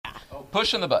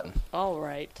Pushing the button. All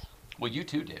right. Well, you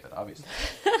too, David, obviously.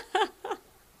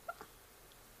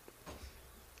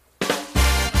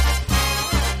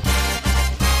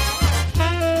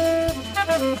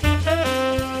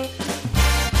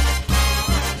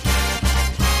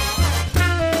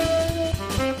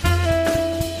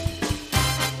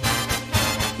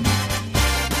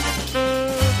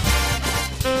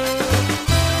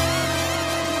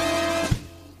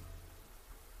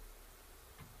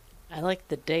 I like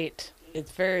the date.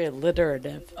 It's very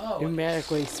alliterative,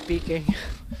 numerically speaking.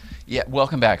 Yeah,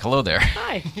 welcome back. Hello there.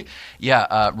 Hi.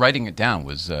 Yeah, writing it down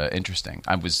was interesting.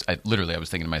 I was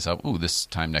thinking to myself, ooh, this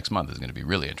time next month is going to be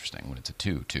really interesting when it's a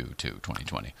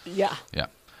 2/2/2/2020. Yeah. Yeah.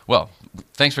 Well,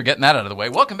 thanks for getting that out of the way.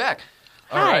 Welcome back.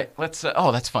 All Hi. right, let's.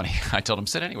 Oh, that's funny. I told him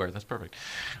sit anywhere. That's perfect.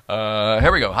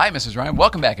 Here we go. Hi, Mrs. Ryan.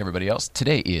 Welcome back, everybody else.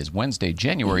 Today is Wednesday,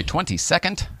 January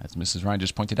 22nd. As Mrs. Ryan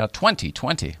just pointed out,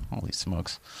 2020. Holy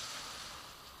smokes!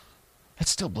 It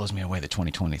still blows me away, the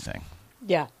 2020 thing.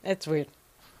 Yeah, it's weird.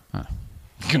 Huh.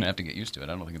 You're gonna have to get used to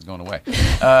it. I don't think it's going away.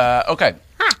 Okay.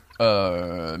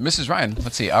 Mrs. Ryan,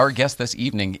 let's see. Our guest this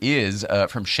evening is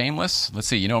from Shameless. Let's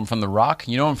see. You know him from The Rock.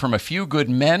 You know him from A Few Good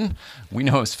Men. We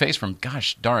know his face from,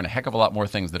 gosh darn, a heck of a lot more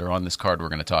things that are on this card we're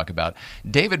going to talk about.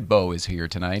 David Bowe is here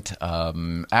tonight.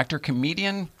 Actor,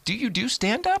 comedian. Do you do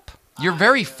stand-up? You're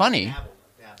very funny.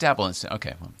 Dabble in stand-up.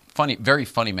 Okay. Well, funny, very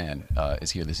funny man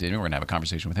is here this evening. We're going to have a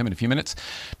conversation with him in a few minutes.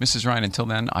 Mrs. Ryan, until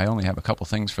then, I only have a couple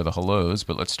things for the hellos,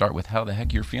 but let's start with how the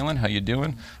heck you're feeling. How you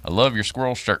doing? I love your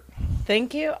squirrel shirt.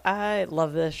 Thank you. I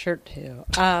love this shirt, too.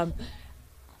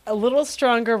 A little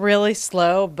stronger, really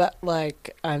slow, but,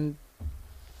 like, I'm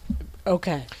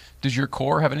okay. Does your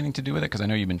core have anything to do with it? Because I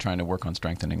know you've been trying to work on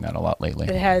strengthening that a lot lately.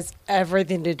 It has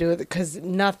everything to do with it, because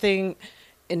nothing,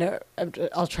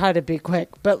 I'll try to be quick,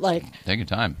 but, like... Take your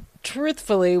time.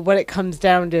 Truthfully, what it comes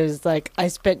down to is, like, I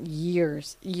spent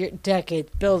decades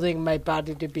building my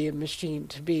body to be a machine,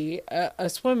 to be a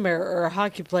swimmer or a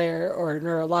hockey player or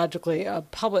neurologically a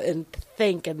public, and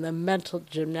think, and the mental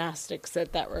gymnastics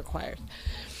that requires.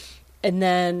 And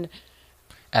then...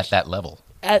 At that level.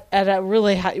 At a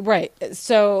really high... Right.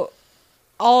 So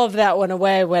all of that went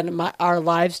away when our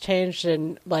lives changed,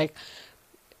 and, like...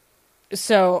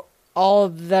 So... all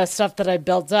of the stuff that I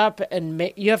built up,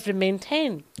 and you have to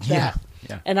maintain that.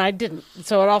 Yeah. And I didn't.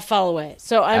 So it all fell away.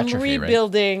 So I'm Atrophy,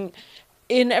 rebuilding right?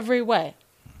 in every way.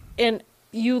 And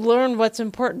you learn what's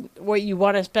important, what you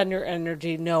want to spend your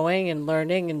energy knowing and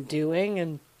learning and doing.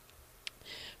 And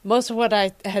most of what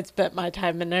I had spent my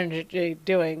time and energy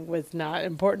doing was not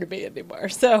important to me anymore.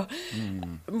 So,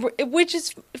 which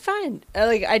is fine.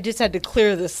 Like, I just had to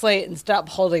clear the slate and stop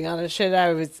holding on to shit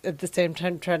I was at the same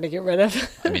time trying to get rid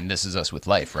of. I mean, this is us with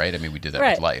life, right? I mean, we do that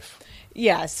Right. with life.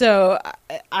 Yeah. So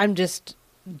I'm just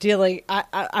dealing.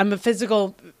 I'm a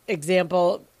physical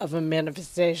example of a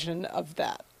manifestation of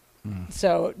that.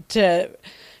 So to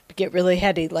get really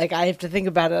heady, like, I have to think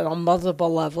about it on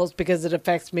multiple levels because it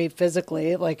affects me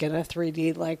physically, like in a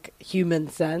 3D, like, human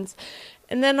sense.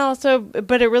 And then also,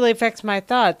 but it really affects my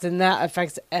thoughts, and that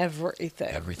affects everything.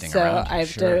 Everything so around you, I have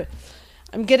sure.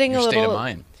 I'm getting Your a state of little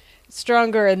mind.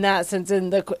 stronger in that sense.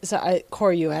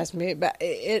 Core, you asked me, but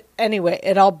anyway,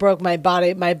 it all broke my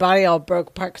body. My body all broke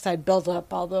apart because I built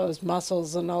up all those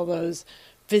muscles and all those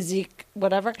physique,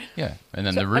 whatever. Yeah, and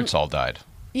then So the roots all died.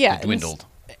 Yeah. They dwindled.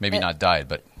 Maybe not died,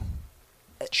 but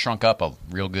shrunk up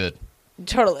real good.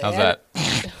 Totally. How's that?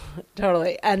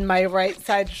 Totally. And my right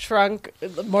side shrunk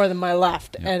more than my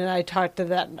left. Yep. And I talked to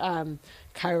that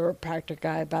chiropractor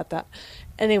guy about that.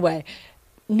 Anyway,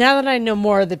 now that I know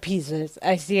more of the pieces,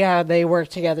 I see how they work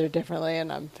together differently,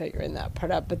 and I'm figuring that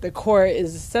part out. But the core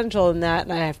is essential in that,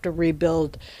 and I have to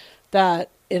rebuild that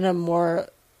in a more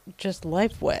just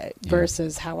life way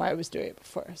versus how I was doing it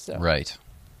before. So Right.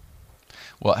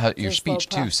 Well, your a slow speech,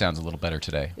 too, process. sounds a little better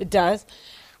today. It does.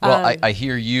 Well, I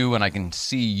hear you, and I can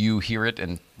see you hear it,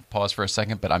 and pause for a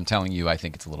second, but I'm telling you, I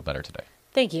think it's a little better today.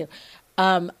 Thank you.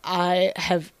 I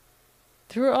have,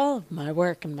 through all of my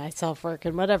work and my self-work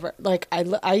and whatever, like,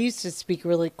 I used to speak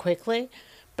really quickly,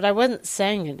 but I wasn't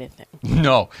saying anything.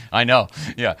 No, I know.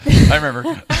 Yeah, I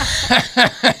remember.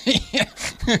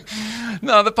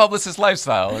 No, the publicist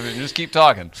lifestyle. I mean, just keep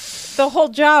talking. The whole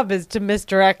job is to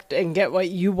misdirect and get what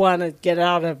you want to get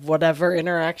out of whatever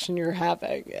interaction you're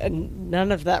having. And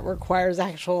none of that requires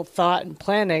actual thought and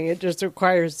planning. It just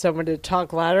requires someone to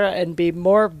talk louder and be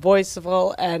more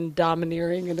voiceful and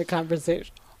domineering in the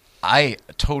conversation. I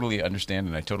totally understand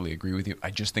and I totally agree with you. I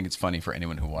just think it's funny for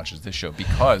anyone who watches this show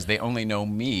because they only know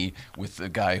me with the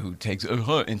guy who takes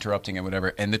interrupting and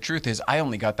whatever. And the truth is, I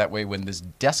only got that way when this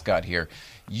desk got here.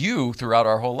 You, throughout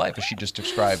our whole life, as she just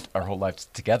described our whole lives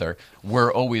together,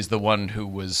 were always the one who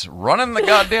was running the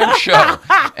goddamn show.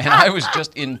 And I was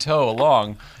just in tow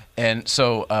along. And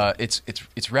so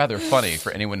it's rather funny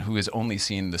for anyone who has only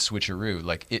seen the switcheroo.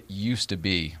 Like, it used to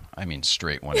be, I mean,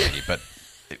 straight 180, but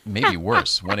maybe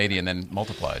worse, 180 and then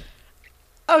multiplied.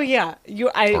 Oh, yeah.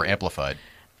 Or amplified.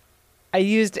 I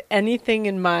used anything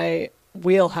in my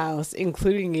wheelhouse,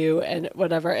 including you and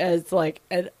whatever, as like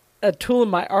a tool in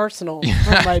my arsenal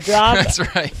for my job. That's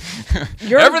right.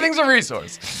 Everything's a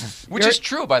resource, which is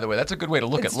true, by the way. That's a good way to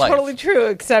look at life. It's totally true,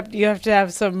 except you have to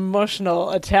have some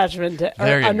emotional attachment to,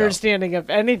 or understanding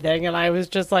of anything. And I was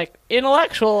just like,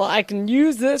 intellectual, I can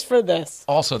use this for this.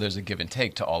 Also, there's a give and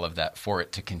take to all of that for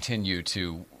it to continue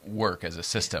to work as a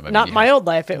system. Not my old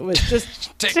life. It was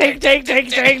just take.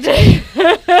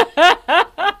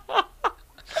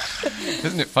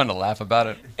 Isn't it fun to laugh about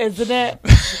it? Isn't it?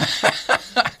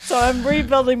 So I'm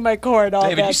rebuilding my core and all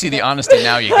David, that. you see the honesty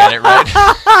now, you get it, right?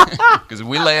 Because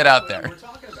we lay it out there.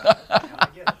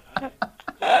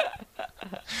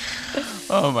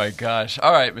 Oh, my gosh.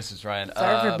 All right, Mrs. Ryan.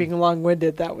 Sorry for being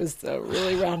long-winded. That was a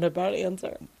really roundabout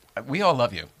answer. We all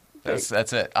love you.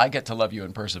 That's it. I get to love you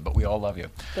in person, but we all love you.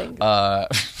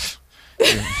 Thanks.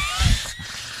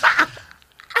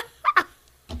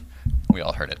 We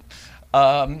all heard it.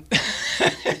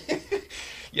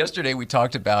 Yesterday we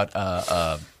talked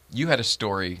about you had a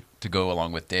story to go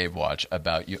along with Dave Watch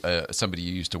about somebody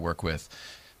you used to work with,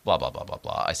 blah, blah, blah, blah,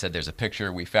 blah. I said there's a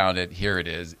picture. We found it. Here it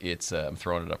is. It's I'm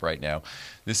throwing it up right now.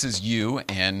 This is you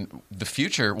and one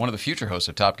of the future hosts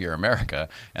of Top Gear America,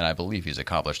 and I believe he's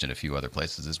accomplished in a few other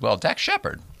places as well, Dax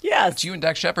Shepard. Yes. It's you and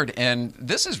Dax Shepard, and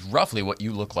this is roughly what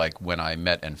you look like when I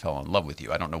met and fell in love with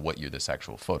you. I don't know what year this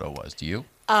actual photo was. Do you?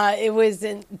 It was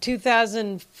in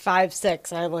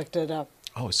 2005-06. I looked it up.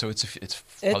 Oh, so it's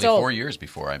probably 4 years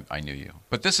before I knew you.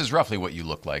 But this is roughly what you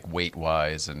look like,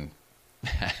 weight-wise and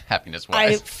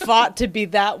happiness-wise. I fought to be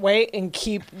that weight and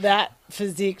keep that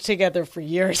physique together for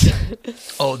years.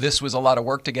 Oh, this was a lot of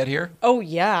work to get here? Oh,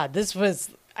 yeah.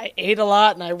 I ate a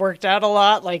lot and I worked out a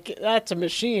lot. Like, that's a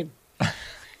machine. Got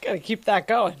to keep that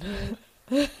going.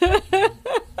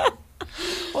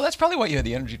 Well, that's probably why you had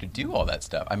the energy to do all that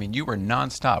stuff. I mean, you were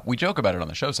nonstop. We joke about it on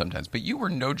the show sometimes, but you were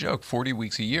no joke 40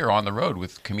 weeks a year on the road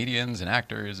with comedians and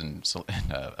actors and what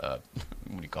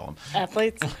do you call them?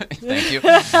 Athletes. Thank you.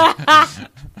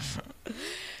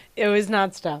 It was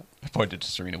nonstop. I pointed to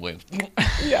Serena Williams.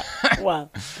 Yeah. Wow.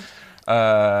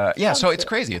 Yeah, so it's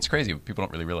crazy. It's crazy. People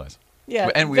don't really realize. Yeah.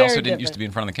 And we also didn't used to be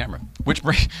in front of the camera, which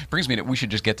brings me to we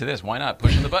should just get to this. Why not?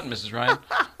 Pushing the button, Mrs. Ryan.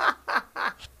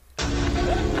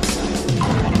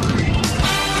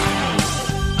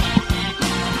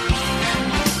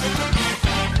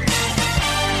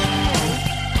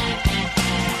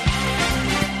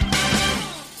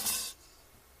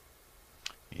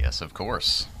 Yes, of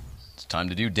course. It's time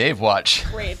to do Dave Watch.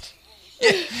 Great.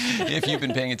 If you've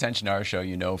been paying attention to our show,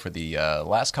 you know for the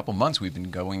last couple months we've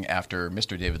been going after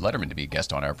Mr. David Letterman to be a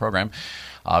guest on our program.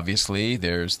 Obviously,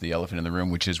 there's the elephant in the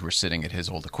room, which is we're sitting at his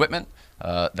old equipment.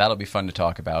 That'll be fun to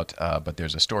talk about, but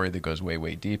there's a story that goes way,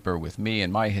 way deeper with me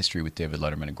and my history with David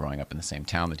Letterman and growing up in the same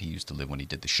town that he used to live when he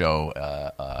did the show.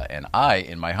 And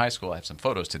in my high school, I have some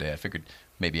photos today. I figured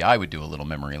maybe I would do a little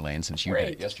memory lane since you did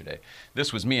it yesterday.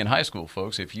 This was me in high school,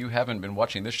 folks. If you haven't been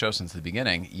watching this show since the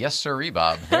beginning, yes, sirree,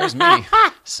 Bob. There's me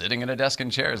sitting in a desk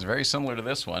and chairs, very similar to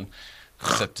this one,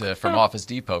 except from Office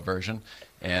Depot version.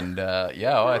 And,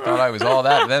 I thought I was all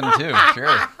that then, too.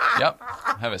 Sure. Yep.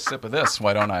 Have a sip of this.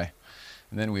 Why don't I?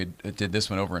 And then we did this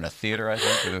one over in a theater, I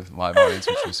think, with a live audience,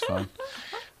 which was fun.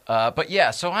 But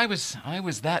yeah, so I was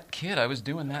that kid. I was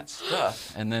doing that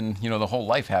stuff, and then the whole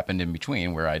life happened in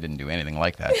between where I didn't do anything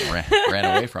like that. Ran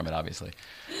away from it, obviously.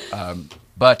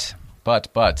 But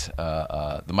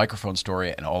the microphone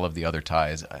story and all of the other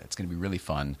ties. It's going to be really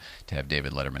fun to have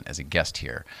David Letterman as a guest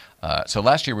here. So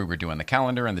last year we were doing the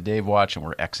calendar and the Dave Watch, and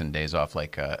we're Xing days off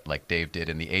like Dave did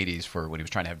in the '80s for when he was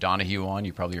trying to have Donahue on.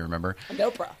 You probably remember. And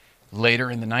Oprah.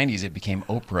 Later in the 90s, it became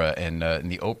Oprah and in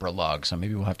the Oprah log. So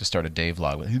maybe we'll have to start a Dave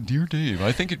log. Hey, Dear Dave,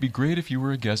 I think it'd be great if you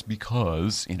were a guest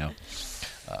because,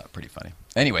 pretty funny.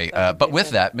 Anyway, but with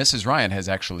that, Mrs. Ryan has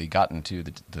actually gotten to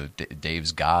the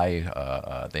Dave's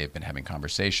guy. They've been having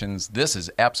conversations. This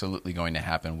is absolutely going to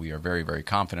happen. We are very, very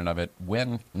confident of it.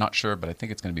 When, not sure, but I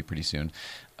think it's going to be pretty soon.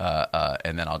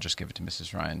 And then I'll just give it to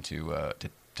Mrs. Ryan to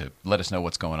let us know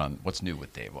what's going on, what's new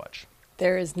with Dave Watch.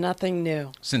 There is nothing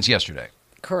new. Since yesterday.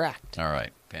 Correct. All right.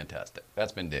 Fantastic.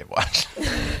 That's been Dave Watch.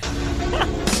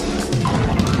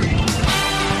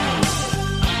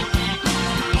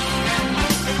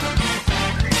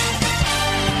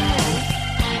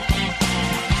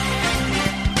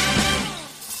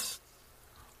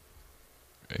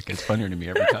 It gets funnier to me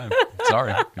every time.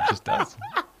 Sorry, it just does.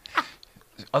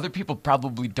 Other people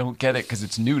probably don't get it because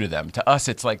it's new to them. To us,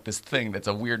 it's like this thing that's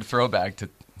a weird throwback to,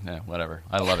 whatever.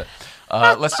 I love it.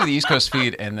 Let's do the East Coast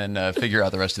feed and then figure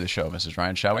out the rest of the show, Mrs.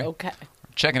 Ryan, shall we? Okay.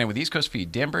 Checking in with East Coast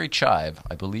feed. Danbury Chive.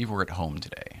 I believe we're at home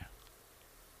today.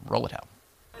 Roll it out.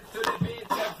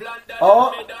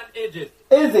 Oh,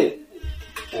 is it?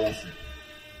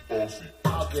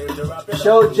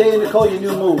 Show Jay and Nicole your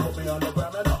new move.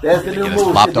 There's the new Get us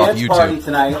move. flopped The off dance YouTube. party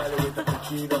tonight.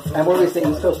 And what do we say?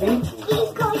 East Coast feed?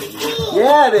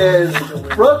 Yeah, it is.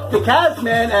 Brooke, the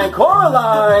Catman, and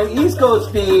Coraline, East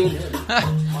Coast feed.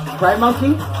 Right,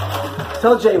 Monkey?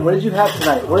 Tell Jay, what did you have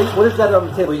tonight? What is that on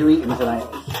the table you're eating tonight?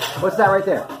 What's that right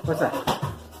there? What's that?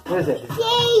 What is it?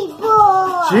 Cheese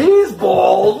ball. Cheese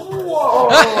balls? Whoa!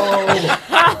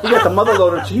 You got the mother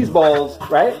loader cheese balls,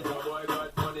 right?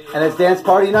 And it's dance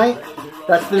party night?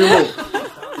 That's the new move.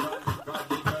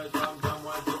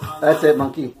 That's it,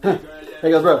 Monkey. There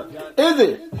goes Brooke. Is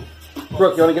it?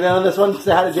 Brooke, you want to get in on this one?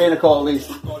 Say hi to Jay and Nicole at least.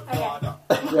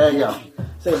 Okay. There you go.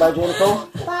 Say bye, Jay and Nicole.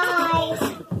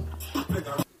 Bye.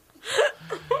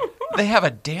 They have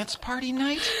a dance party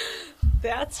night?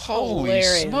 That's Holy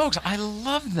hilarious. smokes. I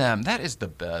love them. That is the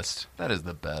best. That is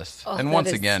the best. Oh, and that once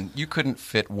is- again, you couldn't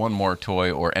fit one more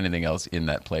toy or anything else in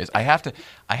that place. I have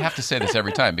to say this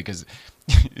every time because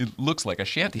it looks like a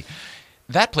shanty.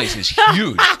 That place is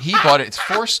huge. He bought it. It's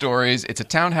 4 stories. It's a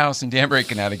townhouse in Danbury,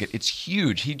 Connecticut. It's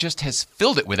huge. He just has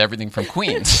filled it with everything from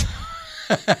Queens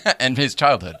and his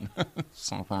childhood.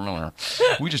 So familiar.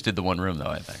 We just did the one room, though,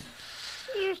 I think.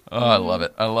 Oh, I love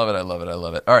it. I love it. I love it. I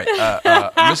love it. All right,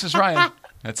 Mrs. Ryan,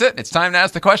 that's it. It's time to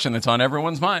ask the question that's on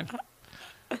everyone's mind.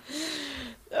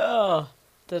 Oh,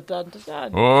 dun, dun, dun,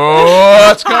 dun.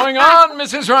 What's going on,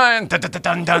 Mrs. Ryan? Dun, dun, dun,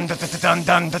 dun, dun, dun, dun,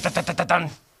 dun, dun, dun, dun, dun.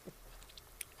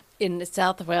 In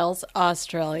South Wales,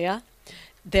 Australia,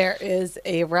 there is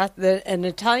an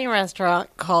Italian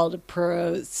restaurant called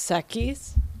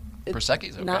Prosecchi's.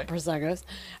 Prosecchi's, okay. Not Prosecco's.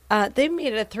 They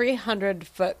made a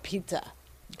 300-foot pizza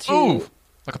Ooh,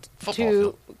 like a football to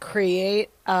field.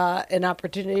 create an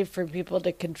opportunity for people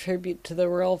to contribute to the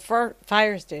rural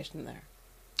fire station there.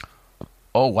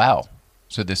 Oh, wow.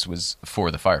 So this was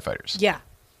for the firefighters. Yeah.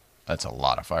 That's a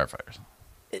lot of firefighters.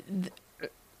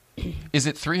 Is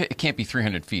it it can't be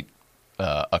 300 feet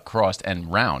across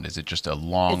and round. Is it just a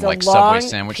long, It's a like long Subway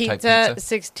sandwich type pizza?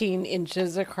 16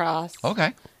 inches across.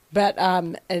 Okay. But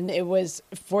and it was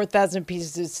 4,000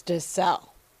 pieces to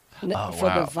sell Oh, for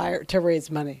wow. the fire to raise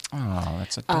money Oh,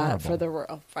 that's adorable. for the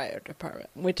rural fire department,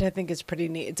 which I think is pretty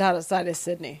neat. It's outside of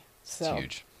Sydney, so It's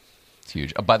huge. It's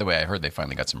huge. Oh, by the way, I heard they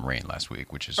finally got some rain last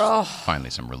week, which is finally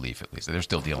some relief at least. They're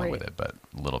still dealing Great. with it, but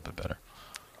a little bit better.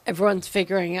 everyone's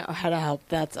figuring out how to help.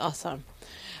 That's awesome.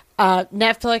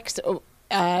 Netflix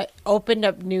opened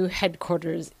up new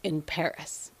headquarters in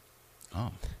Paris.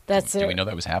 Oh. That's Do we know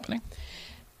that was happening?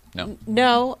 No.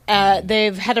 No,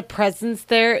 they've had a presence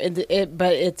there,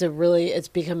 but it's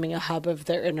becoming a hub of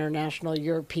their international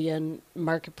European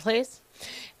marketplace,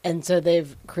 and so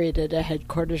they've created a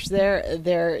headquarters there.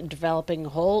 They're developing a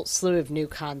whole slew of new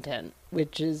content,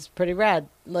 which is pretty rad.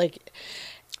 Like,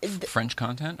 French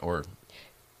content or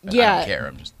I yeah, don't care.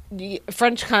 I'm just the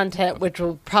French content, which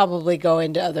will probably go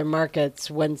into other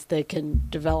markets once they can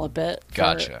develop it. For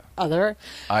Gotcha. Other,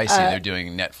 I see they're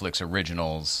doing Netflix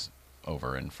originals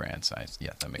over in France. That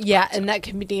makes yeah, perfect and that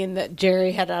comedian that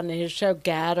Jerry had on his show,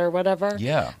 Gad or whatever.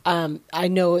 Yeah. I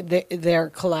know they're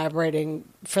collaborating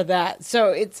for that. So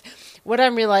it's what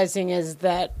I'm realizing is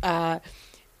that Netflix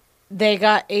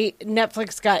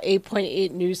got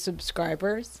 8.8 new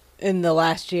subscribers in the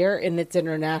last year, and it's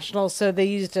international. So they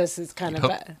used us as kind of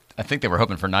I think they were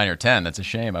hoping for 9 or 10. That's a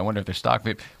shame. I wonder if their stock,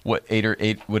 what, 8 or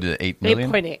 8, what is it, 8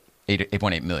 million? 8.8.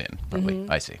 8.8 million, probably.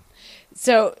 Mm-hmm. I see.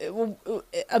 So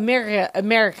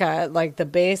America, like the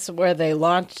base where they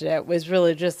launched it, was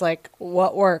really just like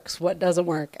what works, what doesn't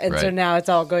work, and so Right. now it's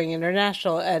all going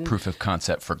international. And Proof of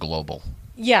concept for global.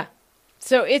 yeah,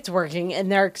 so it's working,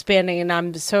 and they're expanding, and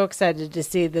I'm so excited to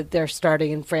see that they're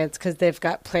starting in France because they've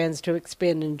got plans to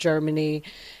expand in Germany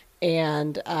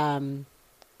and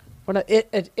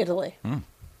Italy.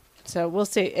 So we'll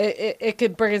see. It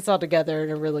could bring us all together in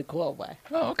a really cool way.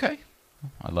 Oh, okay.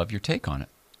 I love your take on it.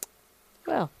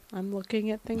 Well, I'm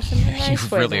looking at things in a You nice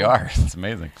way really now. are. It's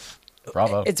amazing.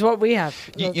 Bravo. It's what we have.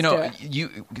 Let's You do know, it.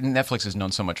 Netflix is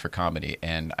known so much for comedy,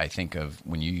 and I think of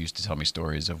when you used to tell me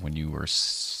stories of when you were.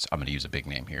 I'm going to use a big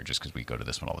name here, just because we go to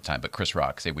this one all the time. But Chris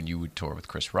Rock, say when you would tour with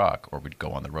Chris Rock, or would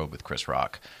go on the road with Chris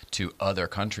Rock to other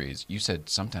countries, you said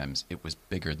sometimes it was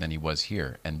bigger than he was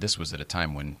here, and this was at a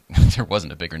time when there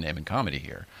wasn't a bigger name in comedy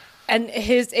here. And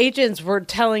his agents were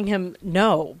telling him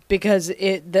no because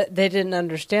they didn't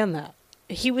understand that.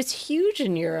 He was huge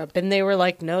in Europe, and they were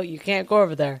like, "No, you can't go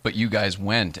over there." But you guys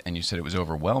went, and you said it was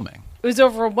overwhelming. It was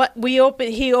over what we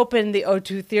opened. He opened the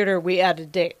O2 Theater. We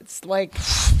added dates. Like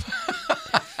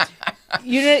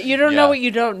you don't know Yeah. what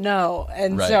you don't know,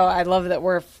 and Right. so I love that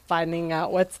we're finding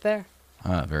out what's there.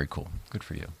 Very cool. Good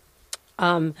for you.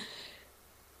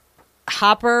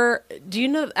 Hopper, do you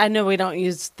know? I know we don't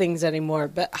use things anymore,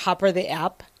 but Hopper the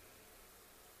app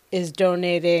is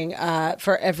donating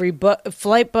for every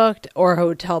flight booked or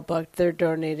hotel booked. They're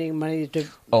donating money to.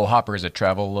 Oh, Hopper is a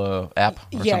travel app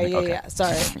or Yeah, something? yeah, Okay. yeah.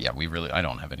 Sorry. Yeah, I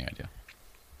don't have any idea.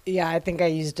 Yeah, I think I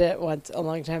used it once a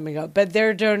long time ago. But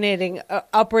they're donating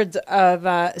upwards of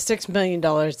 $6 million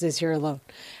this year alone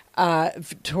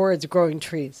towards growing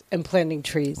trees and planting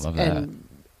trees. Love that. And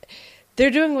they're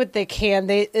doing what they can.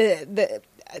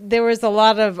 There was a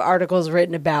lot of articles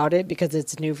written about it because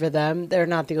it's new for them. They're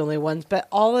not the only ones. But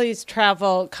all these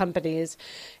travel companies,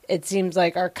 it seems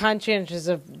like, are conscientious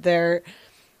of their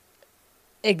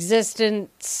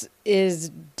existence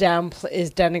is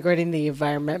denigrating the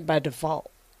environment by default.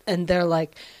 And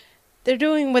they're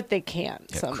doing what they can.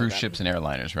 Yeah, some of cruise them. ships and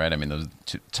airliners, right? I mean, those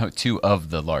two of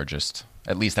the largest.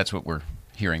 At least that's what we're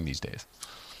hearing these days.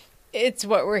 It's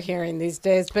what we're hearing these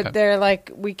days, but Okay. they're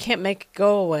like, we can't make it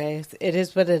go away. It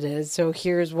is what it is. So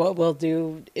here's what we'll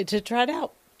do to try it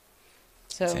out.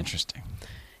 So It's interesting.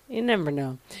 you never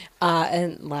know.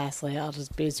 And lastly, I'll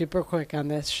just be super quick on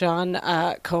this. Sean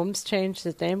Combs changed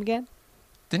his name again.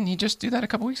 Didn't he just do that a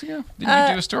couple weeks ago? Didn't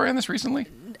you do a story on this recently?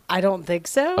 I don't think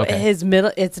so. Okay.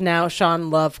 It's now Sean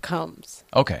Love Combs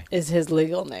Okay. is his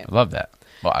legal name. I love that.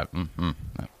 Well,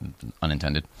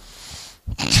 unintended.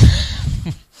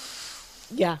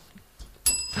 Yeah.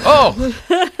 Oh,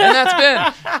 and that's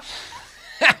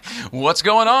been. What's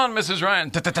going on, Mrs.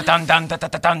 Ryan?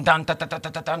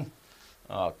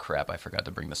 Oh, crap. I forgot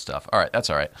to bring the stuff. All right. That's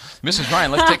all right. Mrs.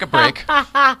 Ryan, let's take a break.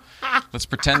 Let's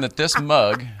pretend that this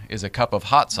mug is a cup of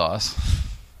hot sauce.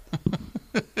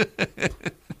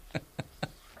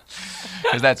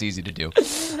 Because that's easy to do.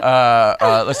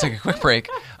 Let's take a quick break.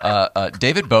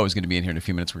 David Bowe is going to be in here in a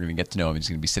few minutes. We're going to get to know him. He's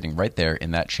going to be sitting right there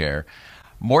in that chair.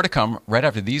 More to come right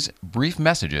after these brief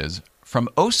messages from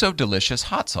Oh So Delicious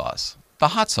Hot Sauce. The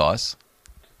hot sauce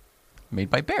made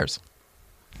by bears.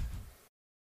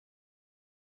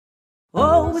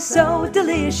 Oh, so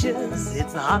delicious.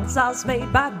 It's the hot sauce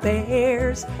made by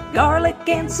bears. Garlic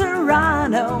and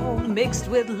serrano mixed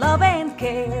with love and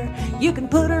care. You can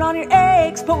put it on your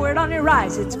eggs, pour it on your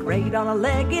rice. It's great on a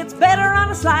leg, it's better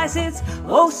on a slice. It's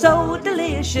oh so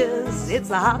delicious. It's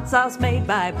the hot sauce made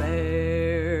by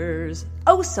bears.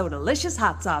 Oh, so delicious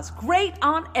hot sauce. Great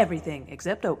on everything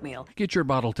except oatmeal. Get your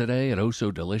bottle today at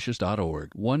osodelicious.org.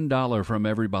 $1 from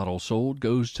every bottle sold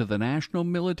goes to the National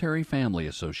Military Family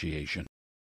Association.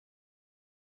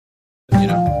 You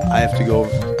know, I have to go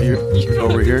you don't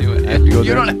over have here. to do it. I have to go You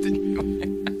there. don't have to do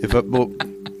it. If I, well,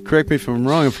 correct me if I'm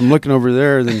wrong. If I'm looking over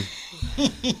there, then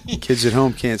kids at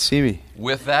home can't see me.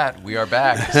 With that, we are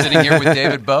back, sitting here with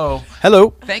David Bowe.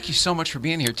 Hello. Thank you so much for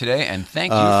being here today, and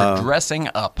thank you for dressing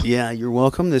up. Yeah, you're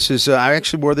welcome. This is I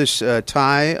actually wore this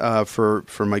tie for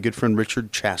my good friend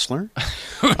Richard Chasler,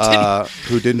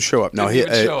 who didn't show up. No,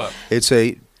 Didn't even show up. It's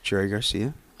a Jerry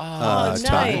Garcia. Oh, nice.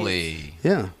 tie. lovely.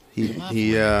 Yeah,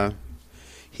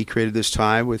 he created this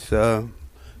tie with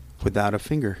without a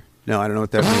finger. No, I don't know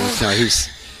what that means. No, he's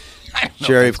I don't know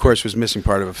Jerry, if of course, was missing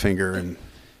part of a finger, and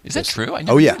Is that true? I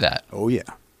never oh yeah, knew that. oh yeah.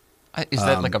 Is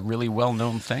that like a really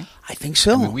well-known thing? I think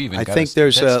so. I mean, we even I got think a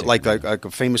there's dead stick like from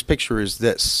a famous picture is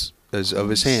this as of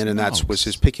his hand, and that's was smokes.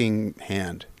 his picking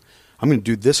hand. I'm going to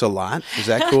do this a lot. Is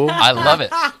that cool? Do I love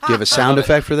it. you have a sound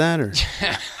effect for that, or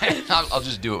I'll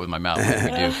just do it with my mouth.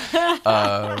 Like we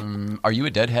do. Are you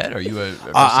a Deadhead? Are you a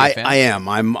I fan? am.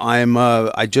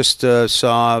 I just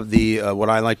saw the what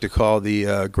I like to call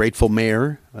the Grateful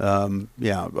Mayor.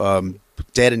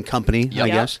 Dead and Company. Yep. I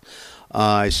Yep. guess.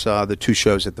 I saw the two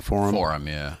shows at the Forum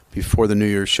Yeah. before the New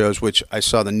Year's shows, which I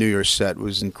saw the New Year's set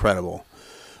was incredible.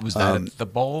 Was that at the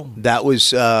bowl? That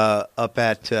was up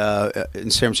at in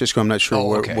San Francisco. I'm not sure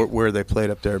Oh, okay. where they played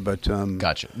up there, but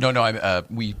Gotcha. No.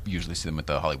 We usually see them at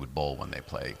the Hollywood Bowl when they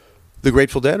play The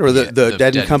Grateful Dead or the Dead and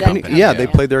Dead Company? Company, Yeah, yeah. they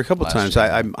played there a couple Last times.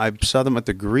 year. I saw them at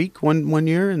the Greek one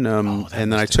year, and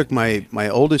then I took my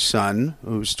oldest son,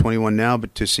 who's 21 now,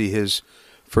 but to see his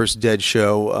first Dead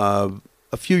show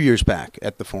a few years back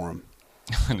at the Forum.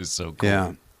 That is so cool.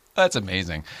 Yeah. That's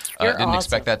amazing. You're Didn't awesome.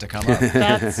 expect that to come up.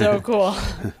 That's so cool.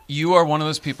 You are one of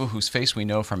those people whose face we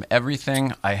know from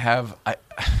everything. I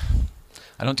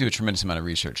don't do a tremendous amount of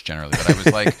research generally, but I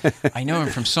was like, I know him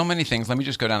from so many things. Let me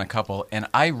just go down a couple. And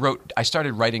I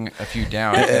started writing a few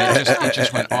down, and it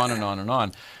just went on and on and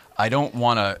on. I don't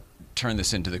want to turn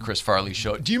this into the Chris Farley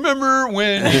show. Do you remember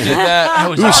when you did that? That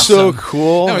was It was awesome. so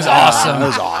cool. That was awesome. That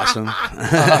was awesome.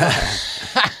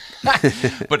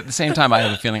 But at the same time, I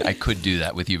have a feeling I could do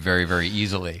that with you very, very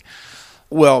easily.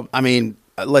 Well, I mean,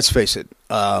 let's face it.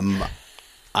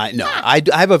 I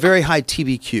have a very high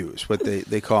TVQ, is what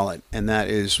they call it, and that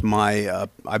is my.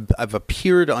 I've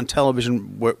appeared on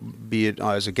television, be it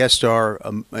as a guest star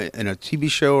in a TV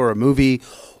show or a movie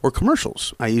or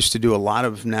commercials. I used to do a lot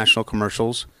of national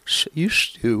commercials.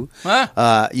 Used to.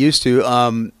 Huh? Used to.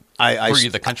 Were you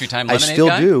the Country Time I Lemonade still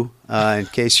guy? do. In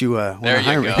case you want There to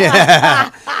hire you me.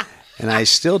 go. And I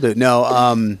still do.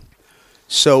 No.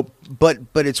 So, but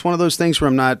it's one of those things where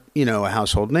I'm not, a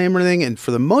household name or anything. And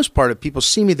for the most part, if people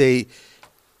see me,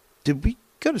 did we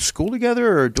go to school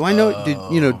together, or do I know?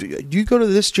 Do you go to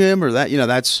this gym or that?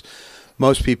 That's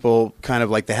most people kind of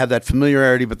like they have that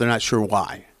familiarity, but they're not sure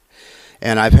why.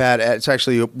 And it's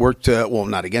actually worked. Well,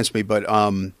 not against me, but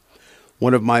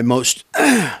one of my most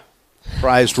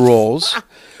prized roles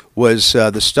was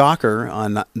the stalker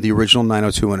on the original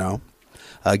 90210.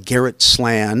 Garrett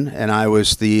Slan, and I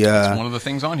was the It's one of the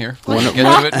things on here. We'll get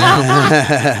to it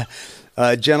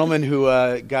now. gentleman who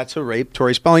got to rape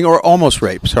Tori Spelling, or almost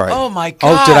rape. Sorry. Oh, my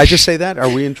Oh, did I gosh. just say that? Are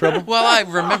we in trouble? Well, I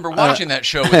remember watching that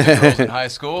show with the girls in high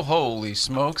school. Holy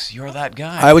smokes, you're that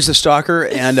guy. I was the stalker,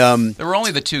 and There were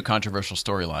only the two controversial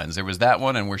storylines. There was that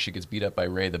one and where she gets beat up by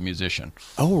Ray, the musician.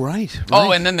 oh right.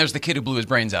 Oh, and then there's the kid who blew his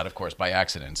brains out, of course, by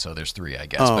accident. So there's three, I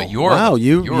guess. Oh, But you're wow,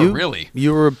 you really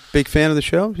you were a big fan of the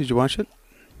show. Did you watch it?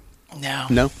 no.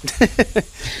 No.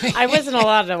 I wasn't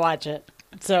allowed to watch it,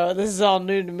 so this is all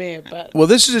new to me. But Well,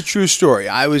 this is a true story.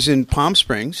 I was in Palm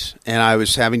Springs, and I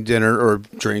was having dinner or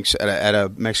drinks at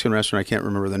a Mexican restaurant. I can't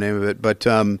remember the name of it, but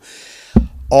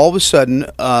all of a sudden,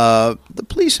 the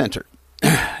police entered,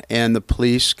 and the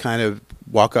police kind of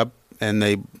walk up, and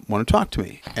they want to talk to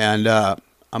me, and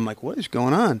I'm like, "What is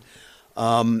going on?"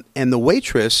 And the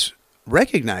waitress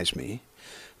recognized me,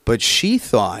 but she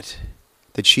thought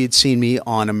that she had seen me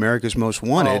on America's Most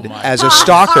Wanted Oh, my as a goodness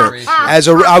stalker. gracious.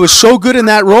 I was so good in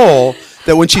that role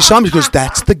that when she saw me, she goes,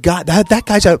 "That's the guy. That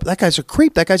guy's a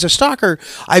creep. That guy's a stalker.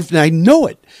 I know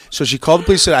it." So she called the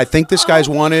police. Said, "I think this guy's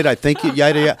wanted. I think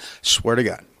yada yada." Swear to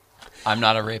God. I'm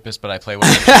not a rapist, but I play with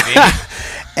TV.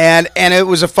 And it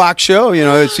was a Fox show.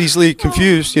 It's easily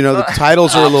confused. The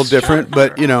titles are a little different,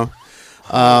 but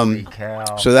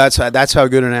So that's how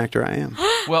good an actor I am.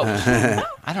 Well,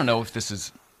 I don't know if this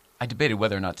is. I debated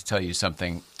whether or not to tell you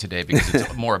something today because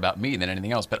it's more about me than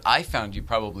anything else. But I found you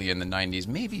probably in the 90s,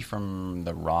 maybe from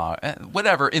the Rock,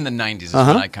 whatever, in the 90s is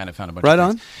when I kind of found a bunch Right of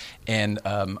things. on.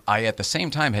 And I, at the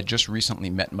same time, had just recently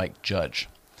met Mike Judge,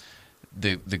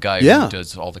 the guy Yeah. who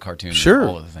does all the cartoons Sure. and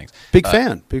all of the things. Big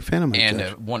fan of Mike And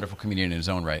Judge. a wonderful comedian in his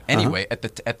own right. Anyway, at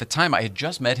the time, I had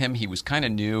just met him. He was kind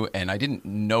of new, and I didn't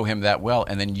know him that well.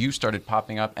 And then you started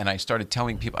popping up, and I started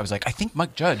telling people, I was like, I think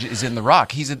Mike Judge is in The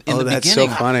Rock. He's in the that's so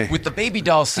beginning funny. with the baby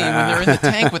doll scene when they're in the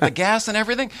tank with the gas and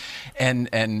everything. And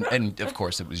of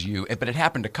course, it was you. But it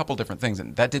happened a couple different things,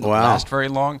 and that didn't Wow. last very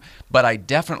long. But I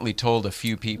definitely told a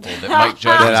few people that Mike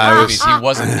Judge That was I in was- movies he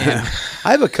wasn't in.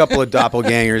 I have a couple of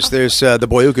doppelgangers. There's the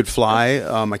boy who could fly.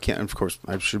 I can't. Of course,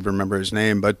 I should remember his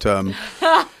name. But do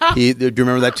you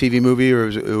remember that TV movie? Or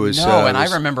it was No, it and I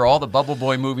was remember all the Bubble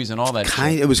Boy movies and all that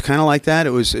shit. It was kind of like that.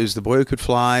 It was the boy who could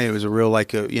fly. It was a real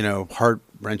heart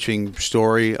wrenching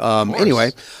story.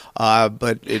 Anyway,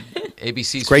 but it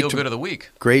ABC's Great Feel to- Good of the Week.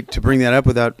 great to bring that up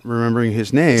without remembering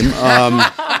his name.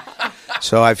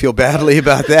 So I feel badly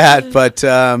about that, but.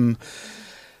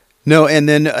 No, and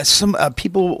then some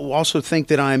people also think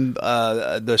that I'm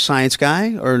the science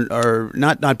guy, or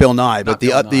not Bill Nye, but Not the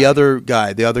Bill other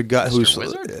guy Mr. who's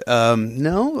Wizard?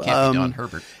 no, Can't be Don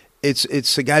Herbert.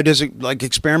 it's the guy who does like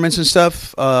experiments and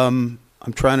stuff.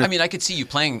 I'm trying to. I mean, I could see you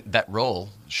playing that role,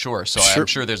 sure. So Sure. I'm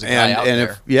sure there's a guy out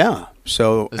there. Yeah.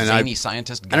 So The and zany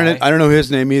scientist I don't know. guy. I don't know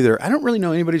his name either. I don't really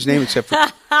know anybody's name except for.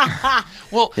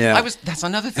 Well, Yeah. that's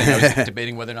another thing I was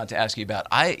debating whether or not to ask you about.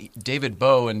 David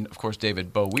Bowie, and of course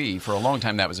David Bowie, for a long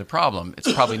time that was a problem.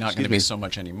 It's probably not going to be so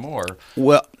much anymore.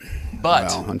 Well,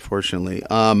 But unfortunately,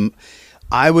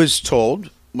 I was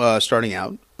told starting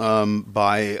out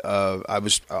by I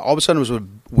was all of a sudden was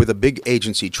with a big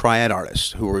agency, Triad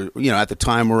Artists, who were at the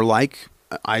time were like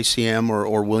ICM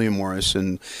or William Morris,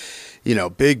 and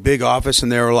big office,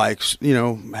 and they were like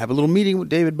have a little meeting with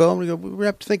David Bowie. We go, we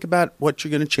have to think about what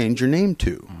you're going to change your name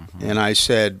to, and I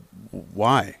said,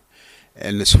 why?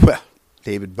 And they said, well,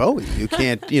 David Bowie, you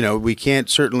can't we can't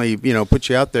certainly put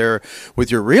you out there with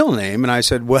your real name. And I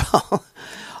said, well.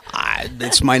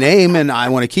 It's my name, and I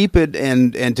want to keep it.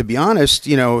 And to be honest,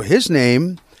 his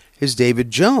name is David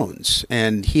Jones,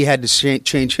 and he had to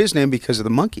change his name because of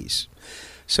the Monkees.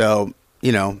 So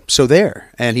so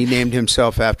there, and he named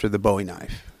himself after the Bowie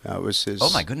knife. That was his.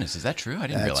 Oh my goodness, is that true? I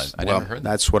didn't realize. I never heard that.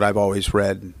 That's what I've always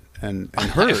read and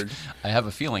heard. I have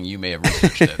a feeling you may have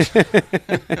researched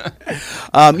it.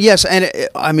 Yes, and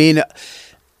I mean.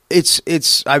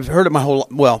 I've heard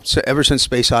it ever since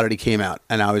Space Oddity came out,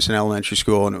 and I was in elementary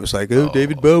school, and it was like,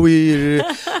 David Bowie.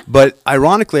 But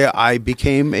ironically, I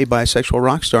became a bisexual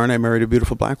rock star, and I married a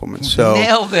beautiful black woman. So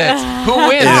nailed it. Who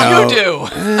wins? You do.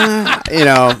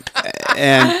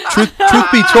 And truth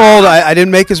be told, I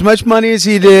didn't make as much money as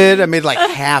he did. I made like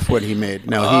half what he made.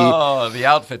 No, the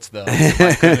outfits though.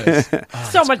 My goodness.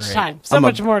 So much great. Time, so I'm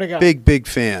much more to go. Big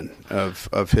fan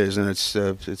of his, and it's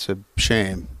a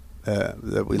shame.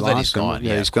 That we lost he's gone. him.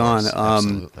 Yeah, he's gone. gone.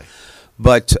 Absolutely.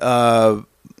 But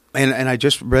and I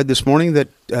just read this morning that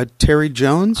Terry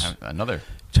Jones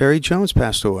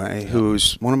passed away,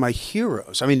 who's one of my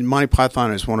heroes. I mean, Monty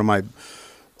Python is one of my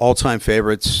all-time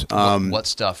favorites. What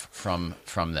stuff from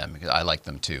them? Because I like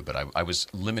them too, but I was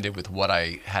limited with what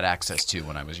I had access to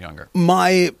when I was younger.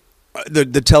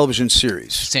 The television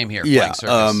series. Same here. Yeah,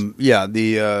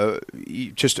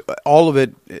 just all of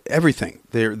it, everything.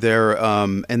 They're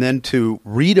and then to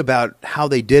read about how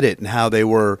they did it and how they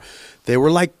were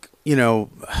like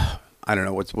I don't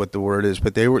know what the word is,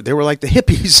 but they were like the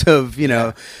hippies of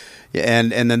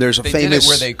and then there's a they famous did it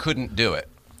where they couldn't do it.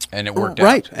 And it worked out.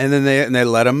 Right, and then they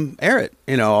let them air it,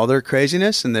 all their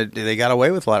craziness, and they got away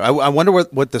with a lot. I wonder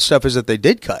what the stuff is that they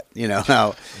did cut,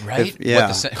 how right,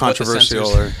 controversial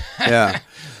or yeah.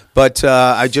 But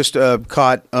I just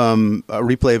caught a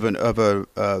replay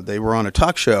of they were on a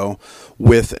talk show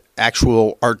with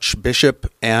actual archbishop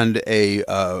and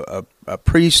a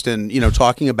priest, and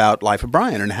talking about Life of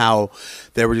Brian and how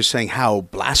they were just saying how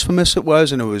blasphemous it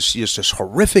was, and it was just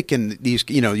horrific, and these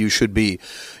you should be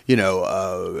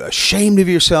ashamed of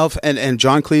yourself, and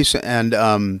John Cleese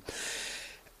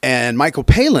and Michael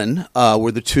Palin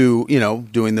were the two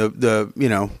doing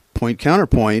the point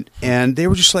counterpoint, and they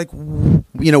were just like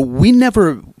we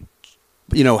never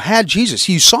had Jesus.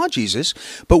 You saw Jesus,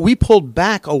 but we pulled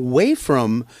back away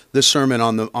from the Sermon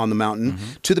on the Mountain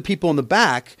to the people in the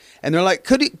back, and they're like,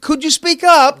 "Could you speak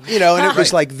up?" And it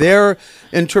was like their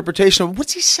interpretation of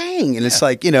what's he saying, and it's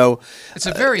like it's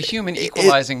a very human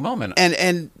equalizing moment,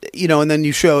 and then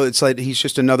you show it's like he's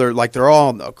just another, like they're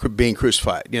all being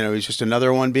crucified. He's just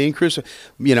another one being crucified.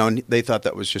 And they thought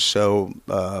that was just so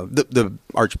the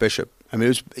Archbishop. I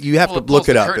mean, you have to look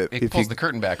it up. It pulls the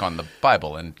curtain back on the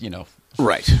Bible, and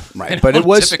Right. But it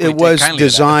was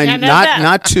designed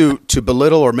not to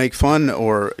belittle or make fun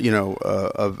or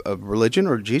of religion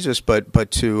or Jesus,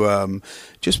 but to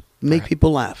just make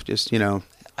people laugh. Just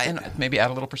and maybe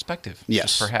add a little perspective.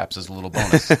 Yes, perhaps as a little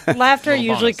bonus. Laughter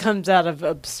usually comes out of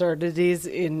absurdities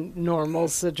in normal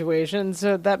situations,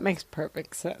 so that makes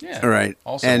perfect sense. Yeah. Right.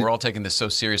 Also, we're all taking this so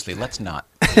seriously. Let's not.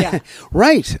 Yeah.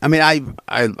 Right. I mean,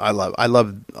 I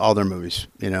love all their movies.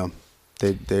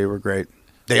 They were great.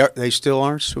 They still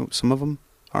are. Some of them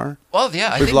are. Well, yeah,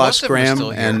 I We've think lost most of them Graham, are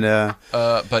still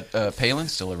here. but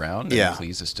Palin's still around. Yeah, and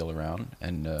Cleese is still around,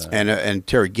 and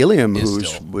Terry Gilliam,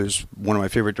 was one of my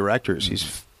favorite directors.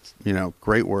 He's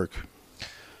great work.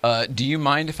 Do you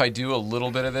mind if I do a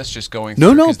little bit of this? Just going.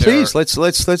 No, please.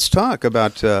 Let's talk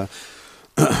about. Well,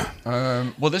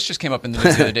 this just came up in the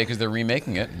news the other day because they're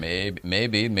remaking it.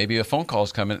 Maybe a phone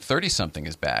call's coming. 30-something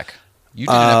is back. You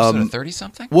did an episode of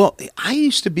 30-something? Well, I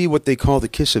used to be what they call the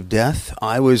Kiss of Death.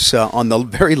 I was on the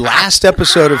very last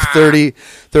episode of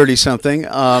 30-something.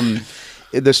 The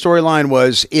storyline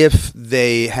was if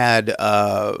the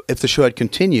show had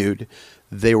continued,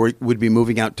 they would be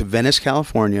moving out to Venice,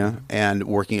 California, and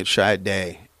working at Chiat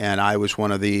Day. And I was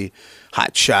one of the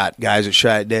hotshot guys at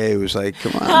Chiat Day who was like,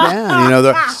 come on down.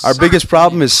 Our biggest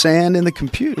problem is sand in the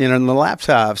computer, in the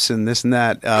laptops and this and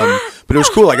that. But it was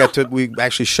cool. We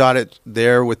actually shot it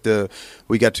there we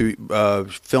got to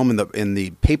film in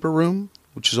the paper room,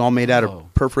 which is all made out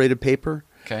of perforated paper.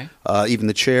 Okay. Even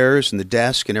the chairs and the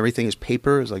desk and everything is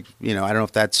paper. It's like, I don't know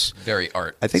if that's very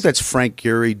art. I think that's Frank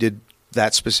Gehry did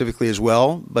that specifically as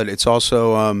well, but it's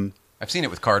also, I've seen it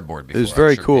with cardboard before. was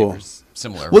very I'm sure cool. paper's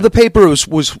similar. Well, but- the paper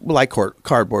was like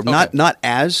cardboard, Okay. not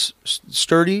as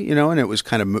sturdy, and it was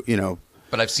kind of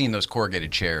But I've seen those corrugated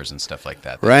chairs and stuff like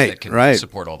that. Right, that can right.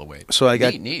 support all the weight. So I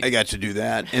got Neat. I got to do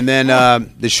that, and then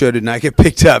the show did not get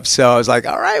picked up. So I was like,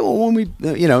 all right, well, when we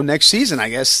next season, I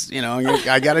guess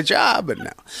I got a job, but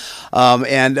no.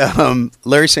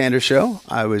 Larry Sanders Show,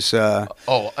 I was.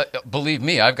 Believe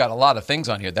me, I've got a lot of things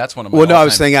on here. That's one of my. Well, no, I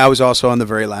was all-time- thinking I was also on the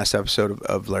very last episode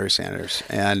of Larry Sanders,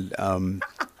 and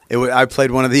I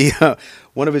played one of the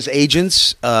one of his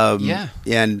agents. Yeah.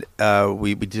 And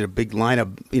we did a big line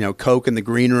of coke in the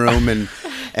green room,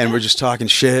 and we're just talking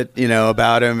shit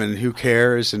about him and who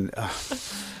cares, and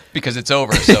because it's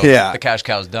over. So Yeah. the cash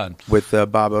cow's done. with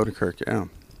Bob Odenkirk. Yeah.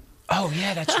 Oh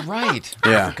yeah, that's right.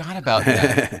 Yeah. I forgot about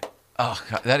that. Oh,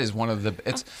 God, that is one of the.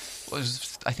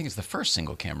 I think it's the first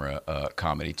single camera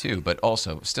comedy too, but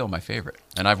also still my favorite.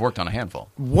 And I've worked on a handful.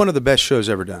 One of the best shows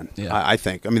ever done. Yeah. I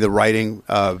think. I mean, the writing.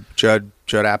 Judd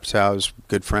Apatow is a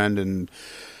good friend, and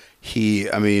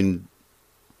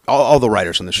all the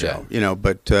writers on the show. Yeah.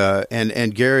 But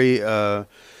and Gary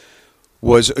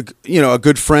was a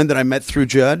good friend that I met through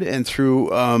Judd and through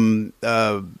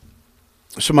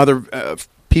some other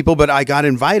people. But I got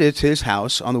invited to his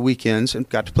house on the weekends and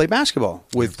got to play basketball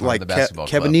with part of like the basketball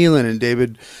Kevin club. Nealon and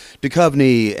David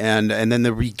Duchovny, and then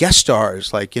there were guest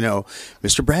stars like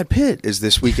Mr. Brad Pitt is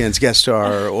this weekend's guest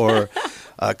star, or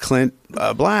Clint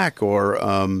Black, or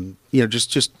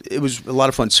just it was a lot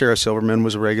of fun. Sarah Silverman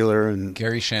was a regular, and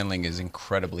Gary Shandling is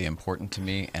incredibly important to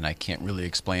me, and I can't really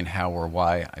explain how or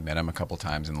why. I met him a couple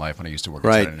times in life when I used to work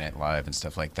Right. at Saturday Night Live and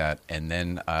stuff like that. And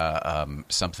then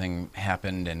something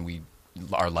happened, and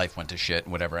our life went to shit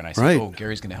and whatever. And I said, Right. "Oh,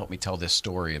 Gary's going to help me tell this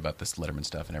story about this Letterman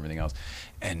stuff and everything else."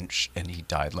 And he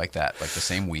died like that, like the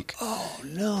same week. oh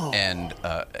no, And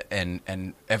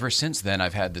ever since then,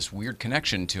 I've had this weird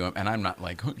connection to him, and I'm not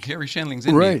like Gary Shandling's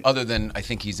in Right. me, other than I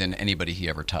think he's in anybody he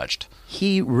ever touched.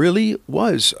 he really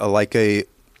was like a.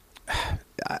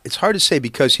 It's hard to say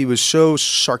because he was so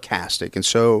sarcastic and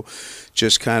so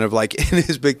just kind of like, and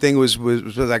his big thing was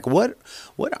like, what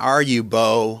are you,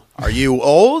 Bo? Are you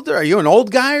old? Are you an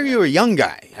old guy? Or are you a young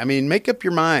guy? I mean, make up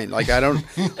your mind. Like, I don't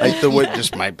like the way,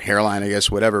 just my hairline, I guess,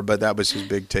 whatever. But that was his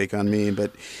big take on me.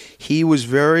 But he was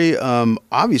very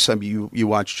obvious. I mean, you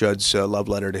watched Judd's love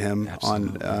letter to him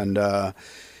Absolutely.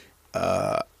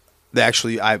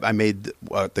 Actually, I made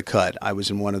the cut. I was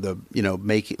in one of the,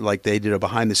 making, like they did a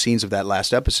behind the scenes of that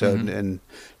last episode, and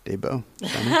Dave Bo.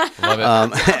 Love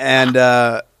it. And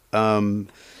the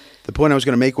point I was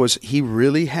going to make was he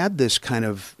really had this kind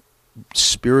of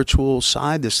spiritual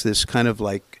side, this kind of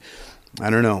like, I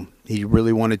don't know. He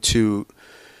really wanted to.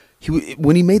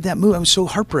 When he made that move, it was so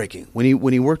heartbreaking. When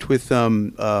he worked with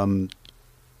Elaine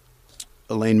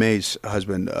May's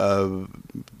husband,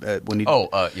 when he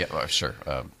sure.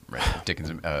 Right. Dickens.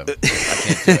 I can't do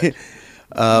it.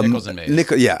 Nichols and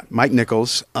Mays. Mike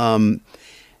Nichols. And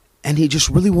he just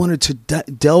really wanted to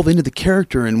delve into the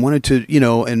character and wanted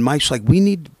to, and Mike's like, we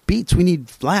need beats, we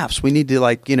need laughs, we need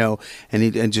to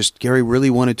and just Gary really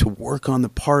wanted to work on the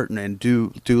part and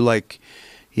do like,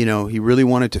 he really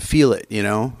wanted to feel it, Which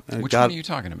one are you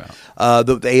talking about?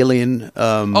 The alien.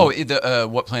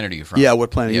 What planet are you from? Yeah,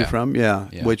 what planet are you from? Yeah,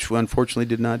 Yeah. which unfortunately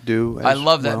did not do. I as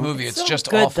love that well. movie. It's So just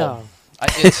good, awful. though.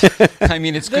 It's good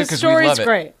The because we story's love it.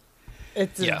 great.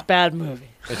 It's Yeah. a bad movie.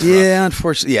 It's rough. Yeah,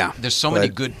 unfortunately, yeah. There's so many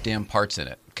But- good damn parts in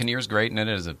it. Kinnear's great in it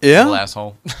as a Yeah? little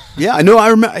asshole. Yeah, I know. I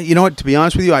remember. You know what? To be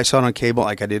honest with you, I saw it on cable.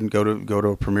 Like I didn't go to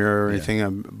a premiere or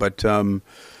anything. But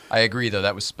I agree, though.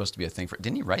 That was supposed to be a thing for.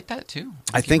 Didn't he write that too?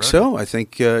 I he think wrote so. it. I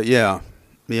think yeah.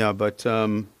 But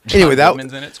John anyway,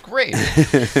 Goodman's in it. It's great.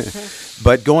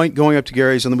 But going up to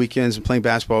Gary's on the weekends and playing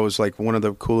basketball was like one of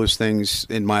the coolest things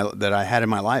that I had in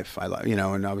my life.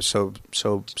 And I was so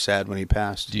sad when he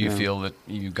passed. Do you know. feel that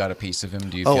you got a piece of him?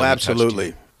 Do you? Feel Oh, he touched you?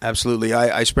 absolutely, absolutely.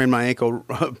 I sprained my ankle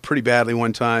pretty badly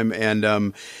one time,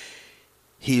 and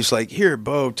he's like, "Here,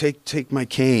 Bo, take my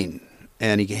cane,"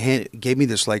 and he gave me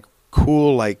this like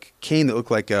cool like cane that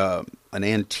looked like an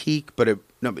antique, but it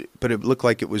looked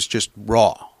like it was just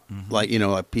raw, like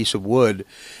a piece of wood,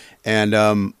 and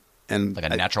Like a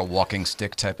natural walking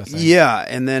stick type of thing. yeah,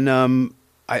 and then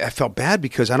I felt bad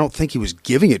because I don't think he was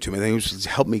giving it to me. I think he was just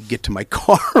helping me get to my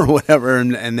car or whatever,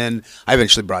 and then I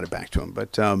eventually brought it back to him.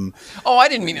 But Oh, I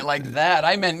didn't mean it like that.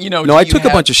 I meant, no, I took a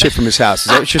bunch of shit from his house.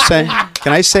 Is that what you're saying?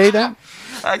 Can I say that?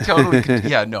 I totally could.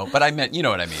 Yeah, no, but I meant, you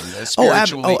know what I mean.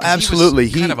 Spiritually, 'cause absolutely.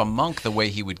 He was kind of a monk the way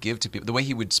he would give to people, the way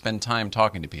he would spend time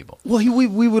talking to people. Well,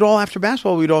 we would all after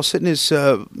basketball, we'd all sit in his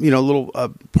little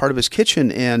part of his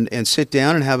kitchen and sit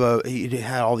down and he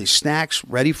had all these snacks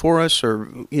ready for us, or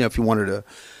if you wanted to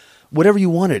whatever you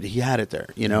wanted, he had it there,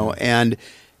 you know, and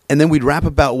then we'd rap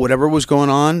about whatever was going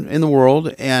on in the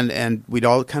world, and we'd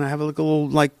all kind of have like a little,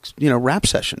 like, you know, rap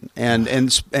session, and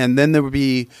then there would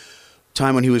be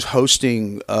time when he was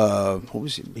hosting what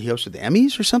was he hosted the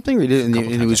Emmys or something, or he did, and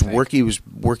he was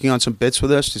working on some bits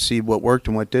with us to see what worked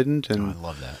and what didn't, and I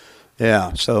love that.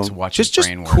 yeah, so To watch his just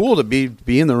brain work. cool to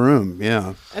be in the room.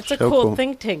 Yeah, That's a So cool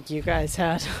think tank you guys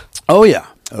had. Oh yeah,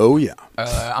 oh yeah.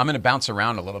 I'm going to bounce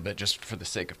around a little bit just for the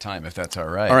sake of time, if that's all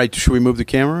right. All right, should we move the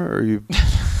camera, or are you?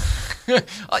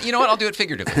 You know what? I'll do it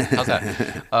figuratively. How's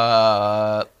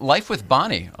that? Life with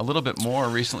Bonnie, a little bit more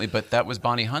recently, but that was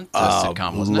Bonnie Hunt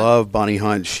sitcom, wasn't it? Love Bonnie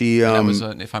Hunt. She That was,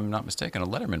 if I'm not mistaken, a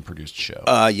Letterman-produced show.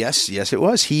 yes, it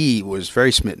was. He was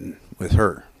very smitten with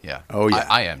her. yeah. Oh yeah.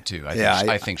 I am too.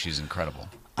 I think she's incredible.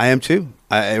 I am too.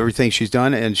 Everything she's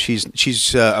done, and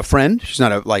she's a friend. She's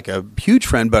not a huge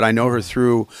friend, but I know her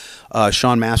through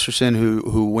Sean Masterson,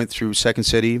 who went through Second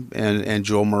City, and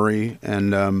Joel Murray,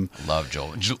 and Love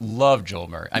Joel. Love Joel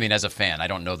Murray. I mean, as a fan, I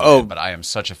don't know the man, but I am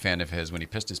such a fan of his. When he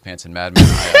pissed his pants in Mad Men,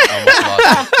 I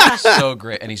almost lost it. So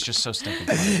great, and he's just so stinking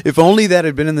funny. if only that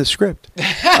had been in the script.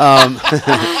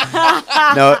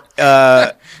 No.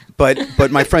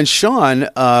 But my friend Sean,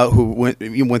 who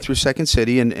went through Second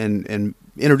City and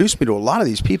introduced me to a lot of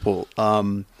these people.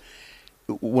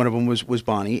 One of them was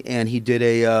Bonnie, and he did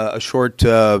a short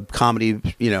comedy,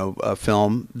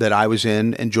 film that I was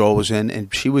in, and Joel was in,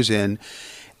 and she was in,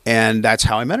 and that's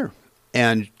how I met her.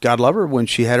 And God love her, when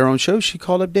she had her own show, she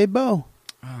called up Dave Bowe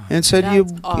and said,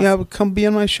 That's awesome. come be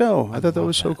on my show." I thought that love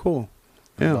was so that. cool.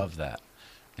 I Yeah. love that.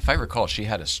 If I recall, she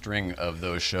had a string of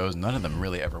those shows. None of them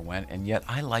really ever went, and yet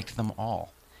I liked them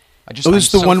all. It was I'm the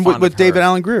so one fond with of David her.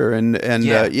 Allen Greer, and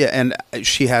Yeah. and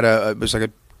she had it was like a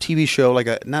TV show,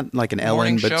 not like an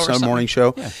Morning Ellen, show but or some something? morning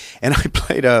show. Yeah. And I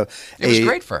played It was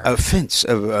great for her.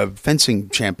 a fencing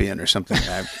champion or something.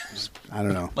 I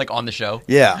don't know. Like on the show.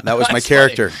 Yeah, that was my That's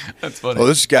character. funny. That's funny. Oh,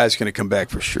 this guy's going to come back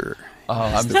for sure.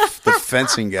 I'm the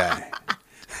fencing guy.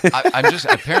 I'm just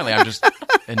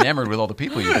enamored with all the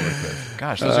people you work with.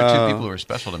 Gosh, those are two people who are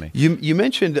special to me. You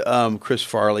mentioned Chris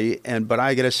Farley, but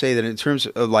I got to say that in terms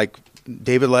of like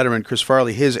David Letterman, Chris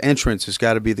Farley, his entrance has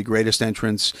got to be the greatest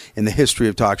entrance in the history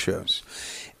of talk shows.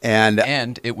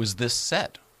 And it was this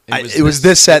set. It was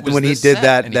this set when he did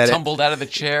that. And he tumbled out of the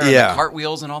chair, and Yeah. the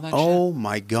cartwheels and all that shit. oh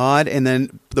my God! And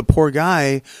then the poor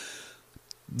guy.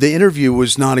 The interview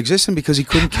was non-existent because he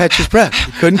couldn't catch his breath.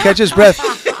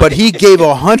 But he gave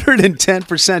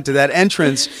 110% to that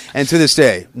entrance, and to this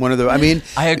day,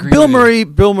 I agree Bill with you. Murray.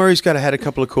 Bill Murray's had a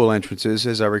couple of cool entrances,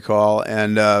 as I recall,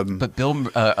 and But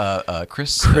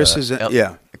Chris is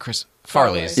yeah. Chris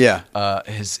Farley's Yeah.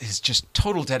 his just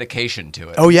total dedication to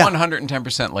it. Oh, yeah.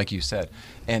 110%, like you said.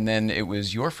 And then it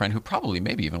was your friend who probably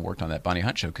maybe even worked on that Bonnie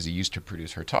Hunt show, because he used to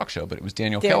produce her talk show, but it was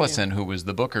Daniel Kellison who was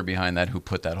the booker behind that, who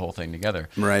put that whole thing together.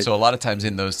 Right. So a lot of times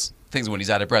in those things when he's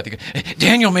out of breath, he goes,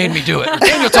 "Daniel made me do it," or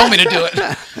 "Daniel told me to do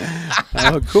it."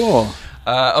 Oh, cool.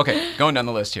 Okay, going down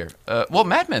the list here. Well,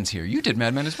 Mad Men's here. You did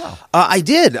Mad Men as well. I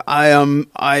did. I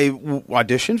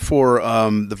auditioned for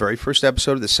the very first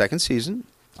episode of the second season,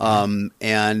 and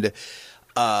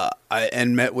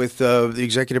met with the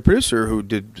executive producer who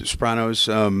did Sopranos,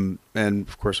 and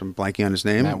of course I'm blanking on his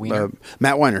name. Matt Weiner?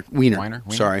 Matt Weiner. Weiner?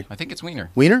 Sorry, I think it's Weiner.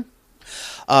 Weiner.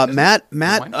 Matt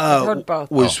Weiner? I've heard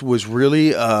both. was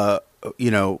really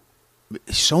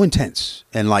so intense,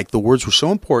 and like the words were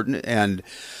so important, and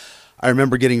I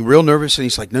remember getting real nervous, and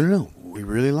he's like, no, we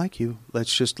really like you.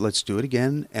 Let's do it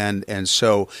again. And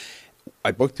so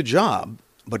I booked the job,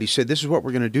 but he said, this is what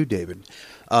we're going to do, David.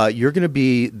 You're going to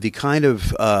be the kind of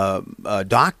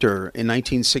doctor in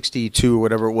 1962 or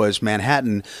whatever it was,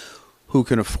 Manhattan, who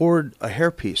can afford a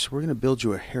hairpiece. We're going to build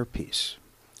you a hairpiece.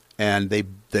 And they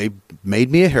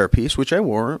made me a hairpiece, which I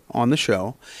wore on the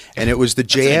show, and it was the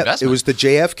JFK.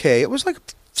 It was like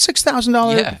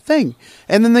 $6,000 thing,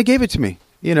 and then they gave it to me.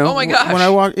 Oh my gosh! When I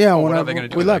walked, what are they going to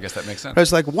do with it? I guess that makes sense. I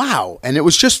was like, wow, and it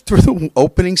was just through the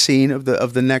opening scene of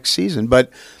the next season. But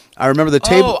I remember the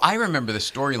table. Oh, I remember the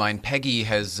storyline. Peggy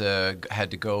has had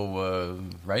to go.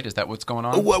 Right? Is that what's going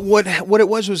on? What it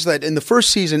was that in the first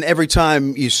season, every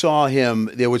time you saw him,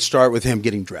 they would start with him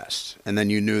getting dressed, and then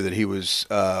you knew that he was,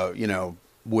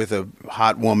 with a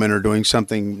hot woman or doing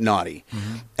something naughty,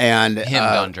 and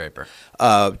Don Draper.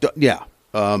 Yeah.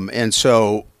 And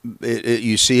so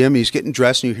you see him, he's getting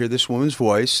dressed, and you hear this woman's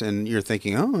voice, and you're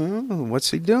thinking, oh,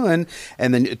 what's he doing?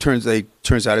 And then it turns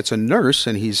out it's a nurse,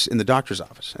 and he's in the doctor's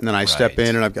office. And then I step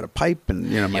in, and I've got a pipe,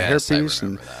 and my hairpiece,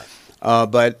 and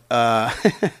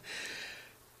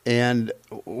and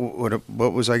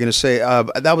what was I going to say?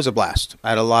 That was a blast. I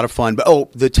had a lot of fun.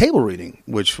 But the table reading,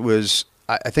 which was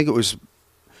I think it was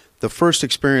the first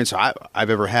experience I've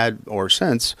ever had or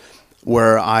since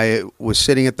where I was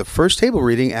sitting at the first table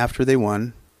reading after they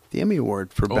won the Emmy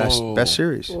Award for best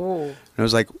series. Oh. And I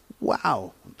was like,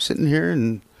 wow, I'm sitting here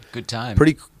and Good time.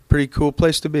 pretty cool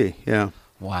place to be. Yeah.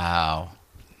 Wow.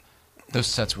 Those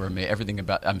sets were amazing. Everything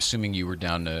about. I'm assuming you were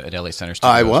down at LA Center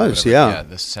Studios. I or was, whatever. yeah. Yeah,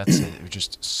 the sets were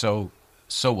just so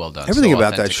well done. Everything so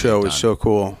about that authentically show is done. so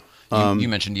cool. You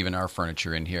mentioned even our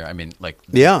furniture in here. I mean, like,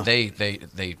 Yeah.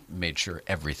 they made sure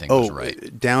everything was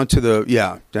right. down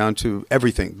to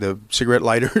everything. The cigarette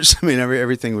lighters. I mean,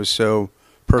 everything was so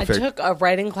perfect. I took a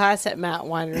writing class at Matt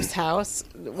Weiner's house.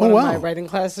 One wow. of my writing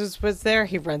classes was there.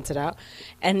 He rents it out,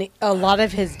 and a lot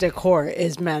of his decor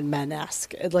is Mad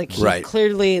Men-esque. Like he Right.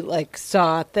 clearly like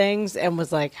saw things and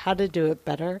was like, how to do it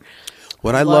better.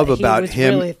 What I love He about was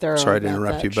him, really thorough sorry to about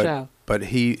interrupt that you, show. but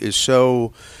he is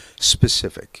so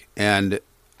specific. And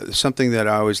something that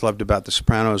I always loved about The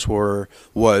Sopranos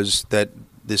was that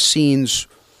the scenes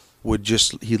would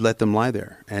he'd let them lie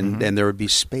there, and there would be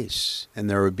space, and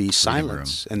there would be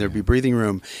silence, and there'd be breathing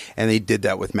room, and they did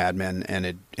that with Mad Men, and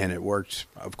it worked.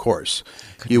 Of course,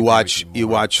 you watch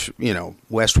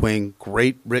West Wing,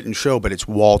 great written show, but it's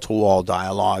wall to wall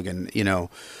dialogue, and You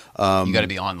got to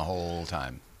be on the whole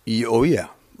time. oh yeah,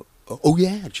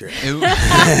 Jerry.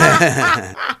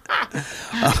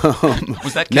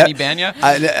 Was that Kenny Banya?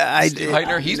 Steve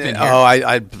Heitner, he's been here. Oh,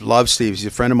 I love Steve. He's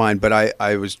a friend of mine, but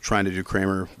I was trying to do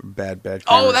Kramer, bad Kramer.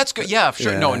 Oh, that's good. Yeah,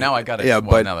 sure. Yeah. No, now I got it. Yeah,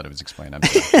 well, but- now that it was explained, I'm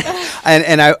sorry.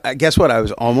 And I guess what? I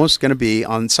was almost going to be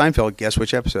on Seinfeld. Guess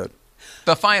which episode?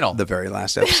 The final. The very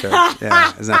last episode.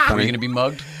 Yeah, isn't that Were funny? you going to be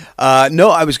mugged? No,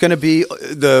 I was going to be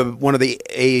one of the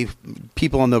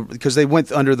people because they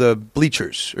went under the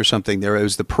bleachers or something. There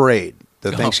was the parade,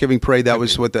 the Thanksgiving parade. That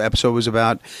was what the episode was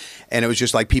about, and it was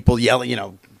just like people yelling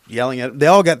at. They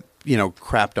all got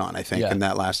crapped on. I think Yeah. in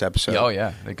that last episode. Oh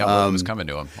yeah, they got what was coming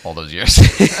to them all those years.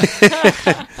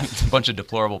 It's a bunch of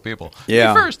deplorable people.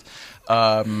 Yeah. Me first.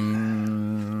 All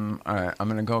right, I'm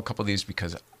going to go a couple of these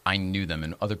because I knew them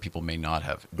and other people may not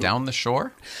have. Down the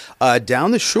Shore.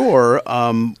 Down the Shore.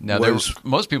 Now,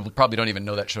 most people probably don't even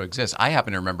know that show exists. I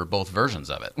happen to remember both versions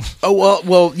of it. Oh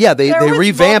well, yeah. They There was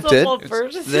revamped it. multiple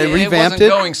versions. They It revamped wasn't it.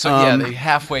 going so. They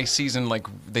halfway season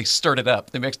they stirred it up.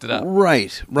 They mixed it up. Right.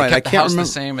 kept I the can't house the remember.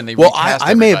 same and they well, recast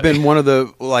I may have everybody. been one of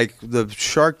the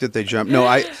shark that they jumped. No,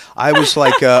 I was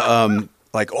like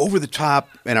over the top,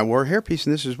 and I wore a hairpiece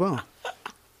in this as well.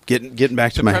 Getting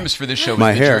back to The my premise for this show was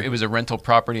my hair. it was a rental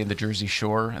property in the Jersey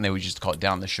Shore, and they would just call it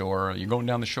Down the Shore. You're going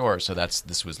down the shore, so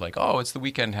this was like, oh, it's the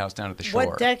weekend house down at the shore.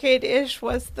 What decade-ish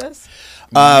was this?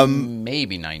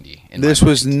 Maybe 90. in my This mind.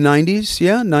 was 90s,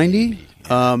 yeah, 90.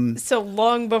 So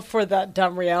long before that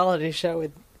dumb reality show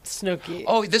with Snooki.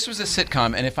 Oh, this was a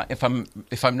sitcom, and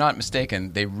if I'm not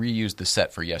mistaken, they reused the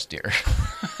set for Yes Dear.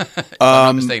 If I'm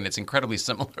not mistaken, it's incredibly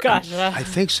similar. Gosh, I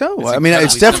think so. It's I mean,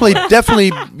 it's incredibly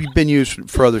definitely been used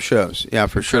for other shows. Yeah,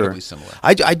 for sure. Incredibly similar.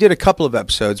 I did a couple of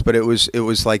episodes, but it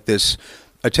was like this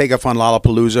a takeoff on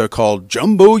Lollapalooza called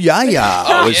Jumbo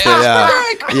Yaya.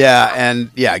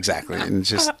 Exactly. And it's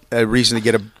just a reason to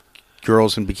get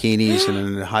girls in bikinis and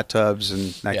in hot tubs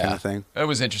and that kind of thing. It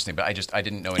was interesting, but I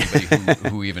didn't know anybody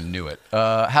who even knew it.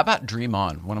 How about Dream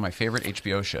On? One of my favorite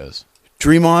HBO shows.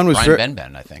 Dream On was Brian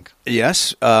Benben, I think.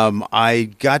 Yes, I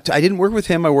didn't work with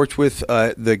him. I worked with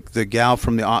the gal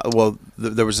from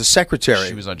there was a secretary.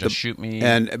 She was on Just Shoot Me.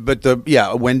 But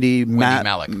Wendy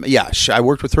Malick. Yeah, I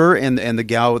worked with her and the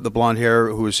gal with the blonde hair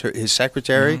who was his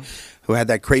secretary, who had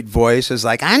that great voice. Is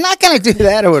like, I'm not going to do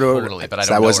that. Totally,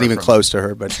 but I wasn't even close to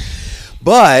her,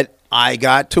 but I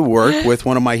got to work with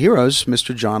one of my heroes,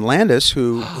 Mr. John Landis,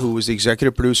 who was the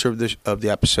executive producer of the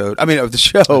episode. I mean, of the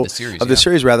show, Of the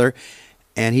series, rather.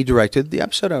 And he directed the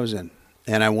episode I was in,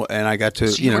 and I got to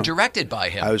So you were directed by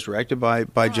him. I was directed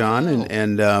by John,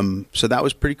 and so that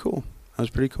was pretty cool. That was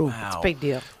pretty cool. Wow. it's a big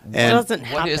deal. And it doesn't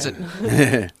What happen. is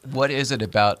it? What is it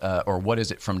about, or what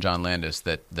is it from John Landis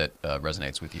that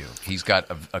resonates with you? He's got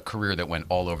a career that went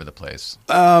all over the place.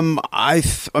 I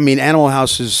mean, Animal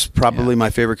House is probably my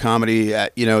favorite comedy.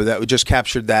 That just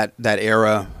captured that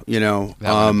era. That one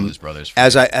and Blues Brothers.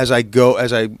 As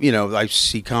I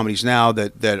see comedies now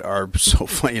that are so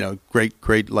funny.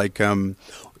 Great like.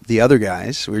 The Other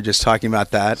Guys. We were just talking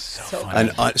about that. So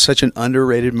funny. Such an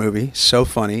underrated movie. So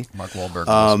funny. Mark Wahlberg.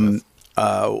 Will Smith.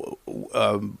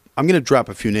 I'm going to drop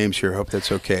a few names here. Hope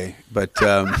that's okay. But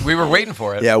We were waiting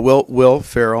for it. yeah, Will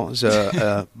Ferrell is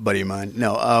a buddy of mine.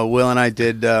 No, Will and I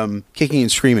did Kicking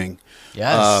and Screaming.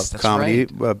 Yes, that's comedy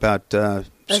right. about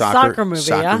soccer movie,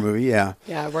 Soccer yeah? movie, yeah.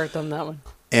 Yeah, I worked on that one.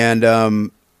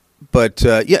 And but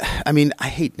I mean, I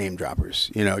hate name droppers.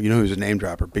 You know who's a name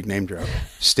dropper? Big name dropper.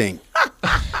 Sting.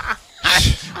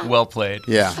 Well played.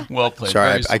 Yeah. Well played. Sorry,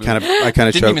 Very I smooth. kind of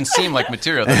Didn't choked. even seem like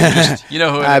material. That was just, you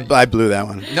know who? I blew that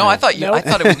one. No, I thought you. I Nope.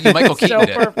 thought it was Michael Keaton So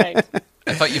did. perfect.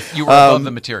 I thought you were above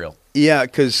the material. Yeah,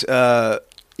 because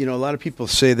you know, a lot of people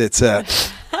say that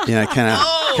you know, I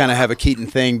kind of have a Keaton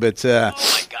thing, but Oh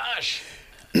my gosh.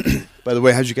 by the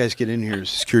way, how'd you guys get in here?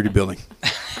 Security building.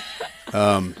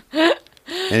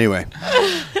 Anyway,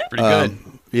 Pretty good.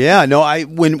 yeah, no,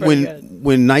 when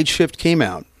good. Night Shift came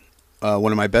out,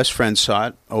 one of my best friends saw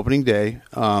it opening day,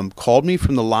 called me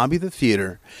from the lobby of the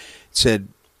theater, said,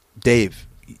 "Dave,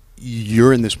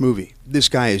 you're in this movie. This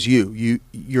guy is you.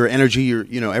 Your energy,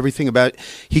 you know, everything about."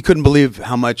 He couldn't believe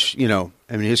how much, you know.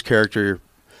 I mean, his character.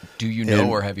 Do you know and-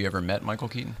 or have you ever met Michael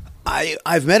Keaton?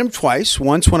 I've met him twice.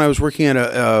 Once when I was working at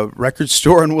a record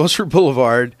store on Wilshire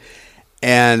Boulevard,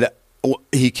 and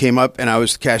he came up and I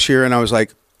was the cashier, and I was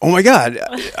like, "Oh my God,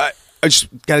 I just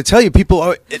got to tell you,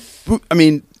 people." I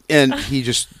mean, and he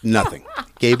just nothing,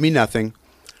 gave me nothing.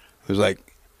 It was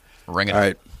like, Ring it all up.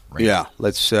 right, Ring it yeah, up.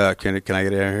 let's. Can I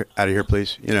get out of here,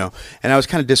 please? You know, and I was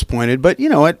kind of disappointed, but you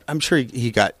know what? I'm sure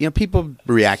he got. You know, people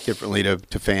react differently to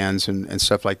fans and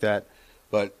stuff like that,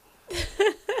 but.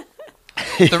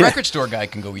 The record store guy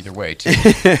can go either way too.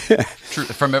 True,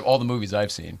 from all the movies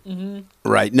I've seen.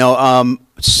 Right. No,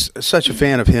 such a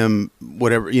fan of him,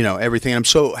 whatever, you know, everything. I'm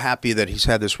so happy that he's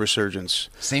had this resurgence.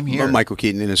 Same here. Michael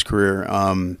Keaton in his career.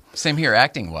 Same here,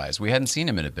 acting wise. We hadn't seen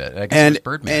him in a bit. I guess it was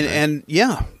Birdman. right? and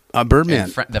yeah,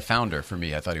 Birdman. And the Founder for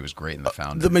me, I thought he was great in the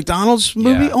Founder. The McDonald's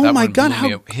movie. Yeah, oh that my one God, blew how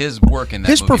me his work in that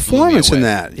his movie blew me performance in away.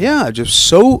 that, yeah, just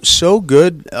so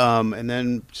good. And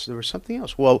then there was something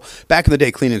else. Well, back in the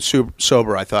day, Clean and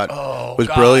Sober, I thought was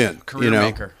God, brilliant. career you know,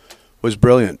 maker. was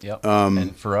brilliant. Yep. Um,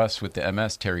 and for us with the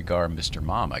MS, Terry Garr, Mr.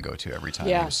 Mom, I go to every time.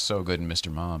 Yeah. He was so good in Mr.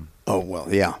 Mom. oh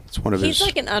well, yeah, it's one of He's his.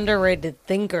 like an underrated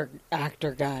thinker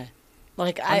actor guy.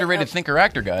 Like Underrated thinker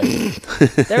actor guy.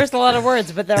 There's a lot of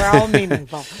words, but they're all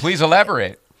meaningful. Please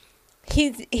elaborate.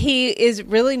 He is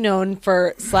really known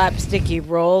for slapsticky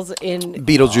roles in,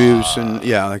 Beetlejuice and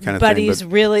yeah, that kind of but thing. he's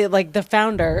really like the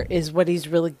Founder is what he's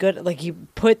really good at. Like he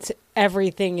puts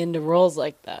everything into roles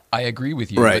like that. I agree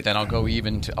with you, Right. but then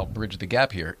I'll bridge the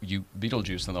gap here. You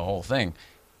Beetlejuice and the whole thing.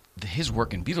 His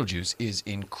work in Beetlejuice is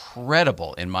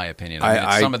incredible, in my opinion. I mean,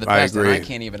 it's some of the I best, and agree. I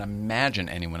can't even imagine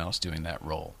anyone else doing that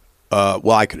role.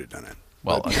 Well, I could have done it.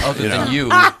 Well, But, other you know. than you,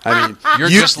 I mean, you're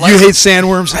you, just like you hate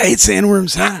sandworms. I hate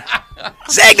sandworms, huh?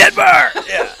 Zag that bar.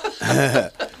 Yeah.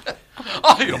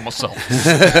 I hate myself.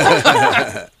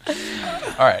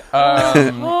 All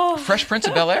right, Fresh Prince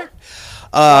of Bel-Air.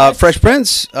 Fresh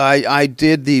Prince. I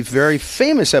did the very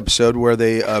famous episode where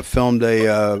they filmed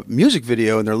a music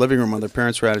video in their living room when their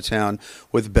parents were out of town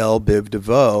with Belle Biv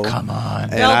DeVoe. Come on.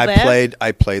 And Belle Biv?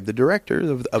 I played the director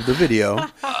of the video.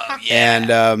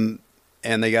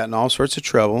 And they got in all sorts of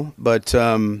trouble, but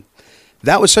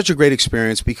that was such a great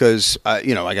experience because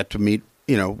you know, I got to meet,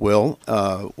 you know, Will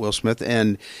Smith,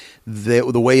 and the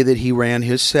way that he ran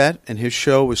his set and his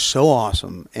show was so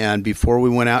awesome. And before we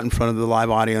went out in front of the live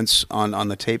audience on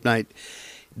the tape night,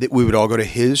 that we would all go to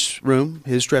his room,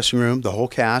 his dressing room, the whole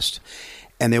cast,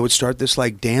 and they would start this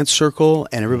like dance circle,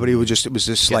 and everybody would just, it was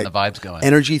this Getting like the vibes going.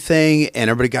 energy thing, and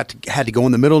everybody had to go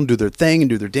in the middle and do their thing and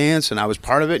do their dance, and I was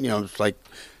part of it. You know, it's like,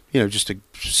 you know, just a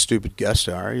stupid guest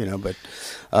star, you know, but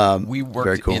We very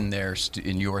worked cool. in their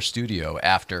in your studio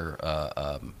after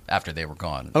they were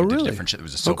gone. Oh, We did really? different shit. There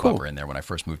was a soap cool. opera in there when I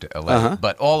first moved to LA. Uh-huh.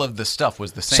 But all of the stuff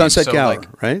was the same. Sunset so, Gower,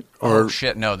 like, right? Oh Or-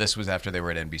 shit! No, this was after they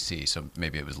were at NBC, so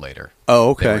maybe it was later.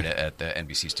 Oh, They were okay. at the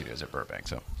NBC studios at Burbank.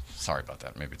 So sorry about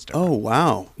that. Maybe it's different. Oh,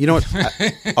 wow. You know what?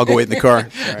 I'll go wait in the car.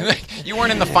 You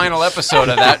weren't in the final episode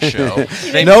of that show.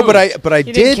 They No, moved. but I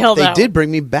didn't did. kill They that did one.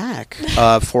 bring me back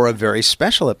for a very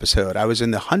special episode. I was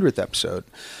in the 100th episode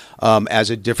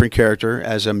as a different character,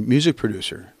 as a music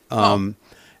producer, and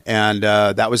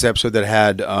that was the episode that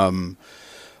had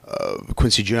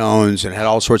Quincy Jones and had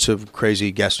all sorts of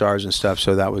crazy guest stars and stuff.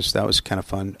 So that was kind of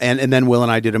fun. And then Will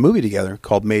and I did a movie together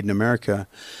called Made in America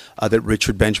that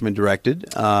Richard Benjamin directed.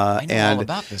 I know and all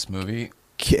about this movie.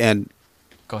 and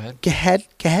Go ahead. go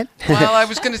ahead. Well, I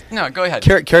was gonna. No, go ahead.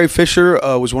 Carrie Fisher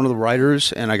was one of the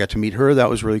writers, and I got to meet her. That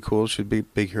was really cool. She'd be a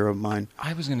big hero of mine.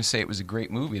 I was going to say it was a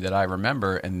great movie that I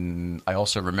remember, and I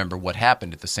also remember what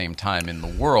happened at the same time in the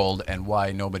world and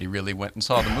why nobody really went and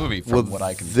saw the movie. From what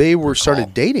I can, they were recall.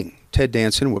 started dating. Ted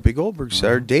Danson and Whoopi Goldberg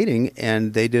started dating,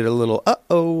 and they did a little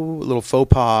little faux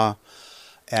pas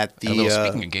at the a little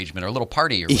speaking engagement or a little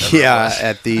party or whatever. yeah, it was.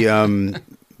 at the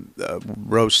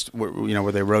roast.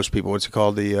 Where they roast people. What's it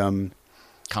called? The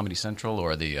Comedy Central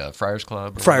or the Friars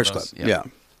Club. or Friars one of Club. those? Yeah,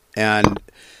 and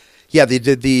yeah, they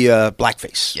did the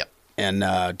blackface. Yep.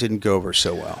 and didn't go over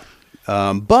so well.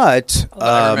 But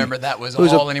I remember that was it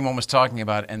was all anyone was talking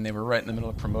about, and they were right in the middle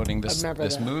of promoting this remember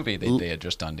that. movie they had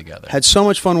just done together. had so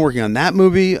much fun working on that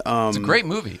movie. It's a great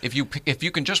movie. If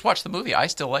you can just watch the movie, I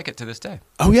still like it to this day.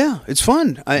 Oh yeah, it's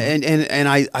fun.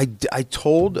 I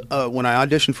told when I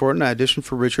auditioned for it, and I auditioned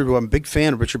for Richard, who I'm a big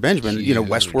fan of Richard Benjamin. You know,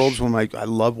 Huge. Westworld's one of my. I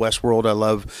love Westworld. I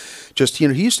love just he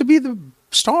used to be the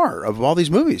star of all these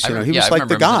movies. You know, he was I like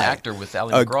remember the him as guy. an actor with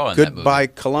Ali McGraw in that movie. Goodbye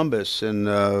Columbus, and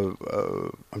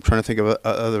I'm trying to think of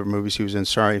other movies he was in.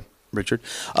 Sorry, Richard,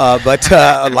 but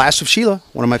Last of Sheila,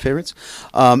 one of my favorites.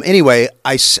 Anyway,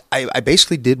 I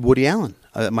basically did Woody Allen.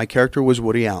 My character was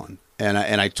Woody Allen, and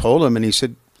I told him, and he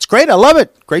said, "It's great, I love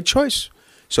it, great choice."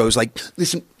 So I was like,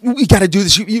 "Listen, we got to do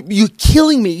this. You're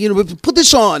killing me. You know, put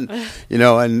this on." You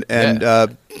know, and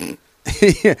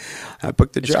I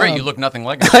booked the It's job. great. You look nothing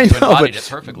like it. I You know, embodied it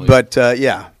perfectly. But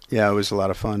yeah, it was a lot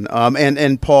of fun.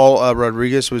 And Paul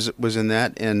Rodriguez was in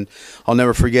that, and I'll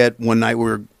never forget one night we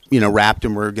were wrapped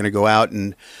and we are going to go out,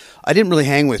 and I didn't really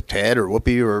hang with Ted or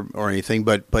Whoopi or anything,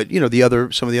 but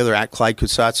some of the other Clyde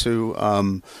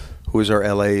Kutsatsu, who is our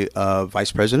LA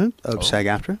vice president of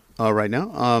SAG-AFTRA right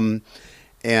now,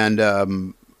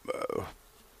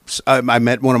 I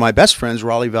met one of my best friends,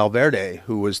 Raleigh Valverde,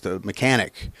 who was the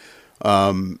mechanic.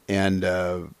 And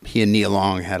he and Nia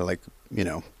Long had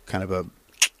kind of a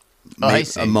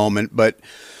moment, but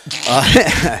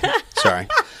sorry.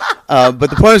 But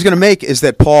the point I was going to make is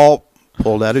that Paul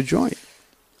pulled out a joint.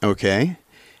 Okay,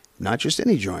 not just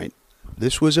any joint.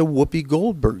 This was a Whoopi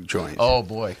Goldberg joint. Oh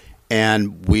boy!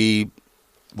 And we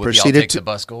proceeded to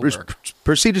bus Goldberg.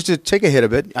 Proceeded to take a hit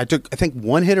of it. I took, I think,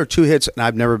 1 hit or 2 hits, and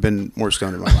I've never been more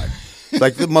stoned in my life.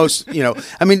 Like the most,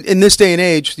 I mean, in this day and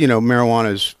age,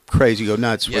 marijuana is crazy. You go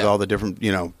nuts with all the different,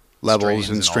 levels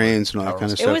and strains and all that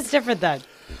kind of stuff. It was different then.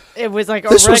 It was like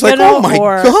this was oregano like, oh my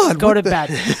or God, go to bed.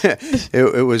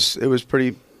 it was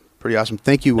pretty awesome.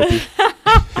 Thank you, Whoopi.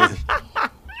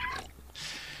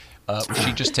 Was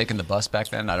she just taking the bus back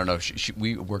then? I don't know.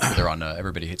 We worked with her on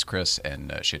Everybody Hates Chris,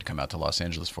 and she had come out to Los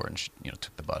Angeles for it, and she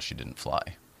took the bus. She didn't fly.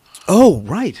 Oh,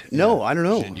 right. No, I don't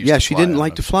know. She didn't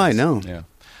like to fly, no. Yeah.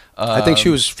 I think she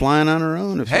was flying on her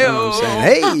own. If you know what I'm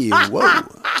saying. Hey, whoa.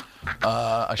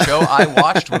 A show I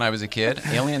watched when I was a kid,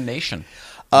 Alien Nation.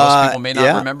 Most people may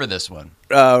not remember this one.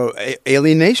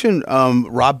 Alien Nation.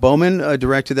 Rob Bowman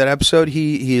directed that episode.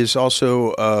 He is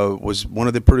also was one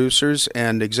of the producers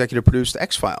and executive produced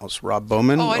X-Files. Rob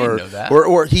Bowman. Oh, I didn't know that.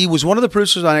 Or he was one of the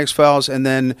producers on X-Files, and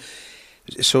then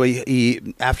so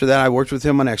he after that I worked with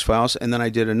him on X-Files, and then I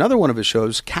did another one of his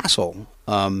shows, Castle,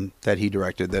 that he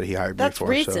directed, that he hired me for.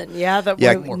 That's recent,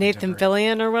 so, Nathan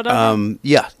Fillion or whatever.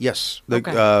 Yes.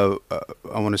 Okay.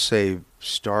 I want to say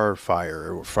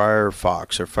Starfire or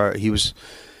Firefox or Fire. He was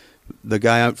the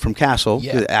guy from Castle.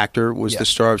 Yeah. The actor was the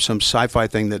star of some sci-fi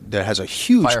thing that has a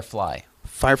huge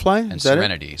Firefly and is that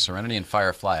Serenity. Serenity and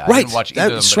Firefly. I right. didn't watch either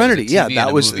of them, Serenity. but it was a TV that and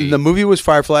a was movie. the movie was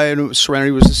Firefly and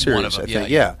Serenity was the series. One of them, I think.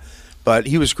 yeah. But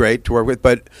he was great to work with.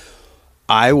 But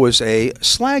I was a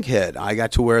slaghead. I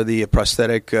got to wear the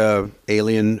prosthetic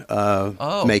alien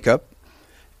makeup.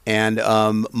 And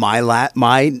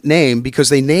my name, because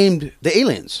they named the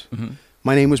aliens,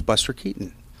 my name was Buster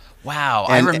Keaton. Wow,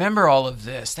 And- I remember all of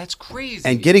this. That's crazy.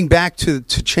 And getting back to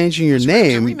changing your It was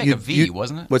name, a remake of V,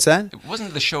 wasn't it? What's that? It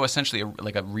wasn't the show essentially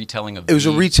like a retelling of It was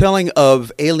V? a retelling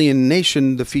of Alien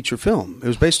Nation, the feature film. It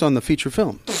was based on the feature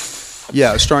film.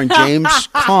 Yeah, starring James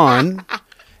Caan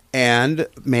and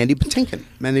Mandy Patinkin.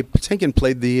 Mandy Patinkin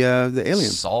played the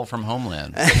alien. Saul from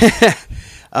Homeland.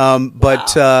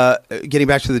 Getting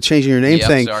back to the changing your name Yep,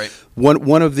 thing, sorry.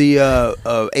 one of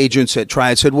the agents at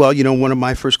Triad said, well, one of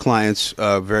my first clients,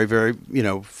 very, very,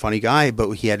 funny guy, but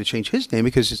he had to change his name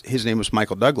because his name was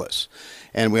Michael Douglas.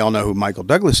 And we all know who Michael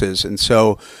Douglas is. And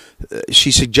so she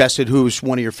suggested who's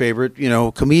one of your favorite,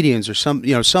 comedians or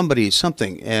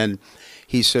something. And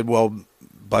he said, well,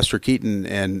 Buster Keaton,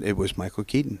 and it was Michael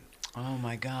Keaton. Oh,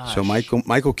 my gosh. So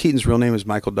Michael Keaton's real name is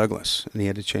Michael Douglas, and he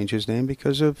had to change his name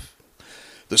because of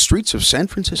the streets of San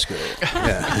Francisco.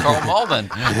 Yeah. Carl Malden.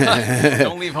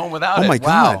 Don't leave home without it. Oh my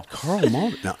Wow. God, Carl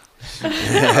Malden. No.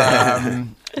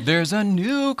 There's a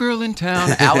new girl in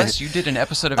town. Alice, you did an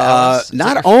episode of Alice.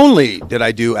 Not only did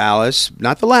I do Alice,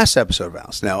 not the last episode of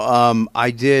Alice. No,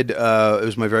 I did. It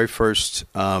was my very first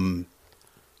TV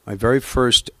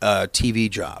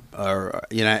job.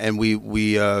 And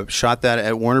we shot that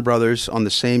at Warner Brothers on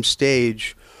the same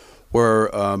stage where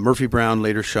Murphy Brown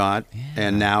later shot,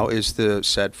 and now is the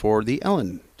set for the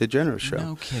Ellen DeGeneres show.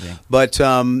 No kidding. But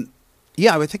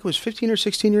Yeah, I think it was 15 or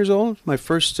 16 years old. My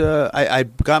first, I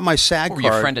got my SAG Were card.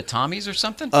 you a friend of Tommy's or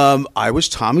something? I was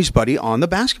Tommy's buddy on the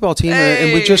basketball team, hey,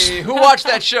 and we just who watched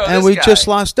that show? and This we guy. just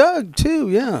lost Doug too.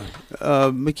 Yeah,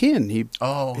 McKeon.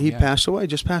 He yeah. passed away.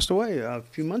 Just passed away a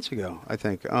few months ago, I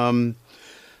think.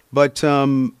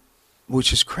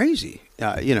 Which is crazy,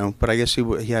 But I guess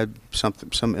he had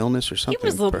some illness or He something.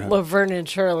 was the perhaps. Laverne and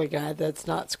Shirley guy that's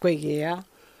not squeaky, yeah?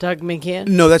 Doug McKeon?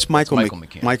 No, that's Michael Michael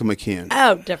McKeon. Michael McKeon.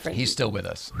 Oh, different. He's still with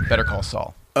us. Better Call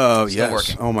Saul. Oh, Still yes.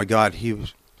 working. Oh, my God. He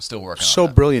was Still working so on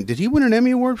that. brilliant. Did he win an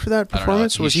Emmy Award for that I don't know.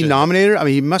 performance? He Was he should. nominated? I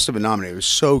mean, he must have been nominated. It was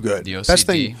so good. The Best OCD.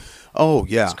 thing. Oh,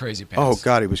 yeah. It's Crazy Oh, Pants.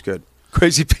 God, he was good.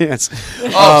 Crazy Pants.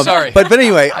 Oh, sorry. But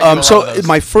anyway, I do a lot of so those.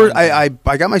 my first, I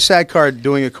got my SAG card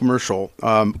doing a commercial.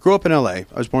 Grew up in L.A. I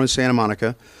was born in Santa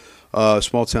Monica,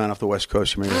 small town off the West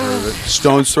Coast. You may have heard of it.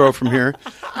 Stone's throw from here.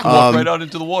 Walk right out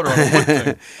into the water on a wood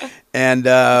thing. And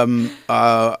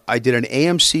I did an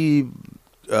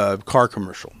AMC car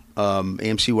commercial,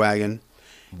 AMC wagon.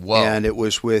 Whoa. And it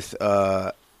was with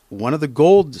one of the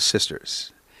Gold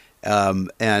sisters.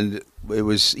 And it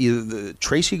was either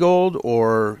Tracy Gold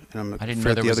or I didn't know forget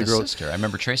there the was other a girl. sister. I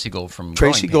remember Tracy Gold from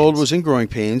Tracy Growing Gold Pains. was in Growing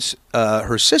Pains.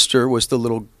 Her sister was the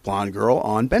little blonde girl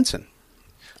on Benson.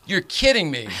 You're kidding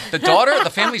me. The daughter? The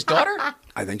family's daughter?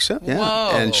 I think so. Yeah.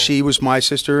 Whoa. And she was my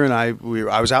sister, and I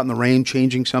was out in the rain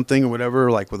changing something or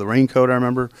whatever, like with a raincoat. I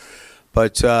remember.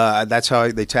 But that's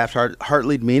how they tapped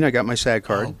Heartlead me, and I got my SAG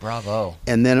card. Oh, bravo.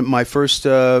 And then my first,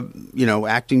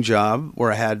 acting job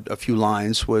where I had a few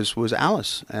lines was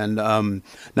Alice. And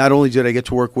not only did I get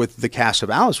to work with the cast of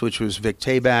Alice, which was Vic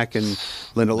Tayback and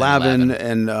Linda Lavin,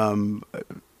 and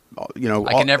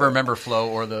I can never remember Flo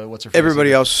or what's her face.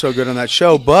 everybody else was so good on that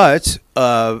show. But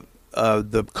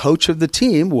the coach of the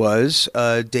team was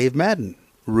Dave Madden,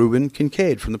 Reuben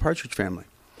Kincaid from the Partridge Family.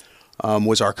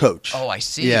 Was our coach. Oh, I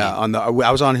see. Yeah, I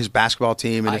was on his basketball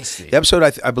team, and I see. the episode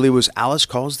I believe was Alice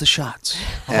Calls the Shots,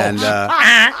 and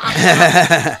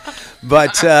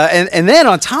but and then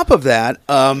on top of that,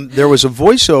 there was a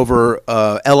voiceover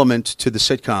element to the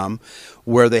sitcom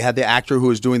where they had the actor who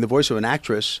was doing the voice of an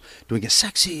actress doing a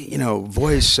sexy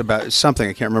voice about something.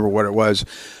 I can't remember what it was,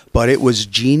 but it was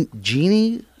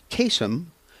Jeannie Kasem,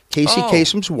 Casey Oh.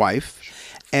 Kasem's wife.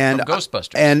 And From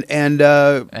Ghostbusters.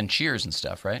 and Cheers and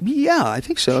stuff, right? yeah, I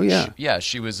think so. Yeah, Yeah,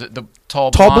 she was the tall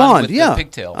blonde. with Yeah, the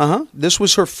pigtail. This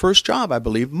was her first job, I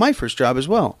believe. My first job as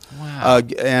well. Wow.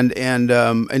 And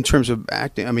in terms of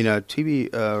acting, I mean, a TV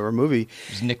or movie. It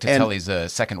was Nick And-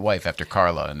 Titelli's second wife after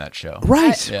Carla in that show.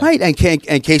 Right, Yeah. right, and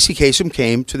Casey Kasem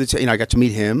came to the. I got to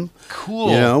meet him.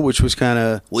 Cool. Which was kind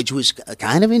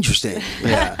of interesting.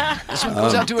 Yeah. This one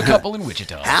goes out to a couple in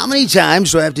Wichita. How many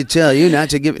times do I have to tell you not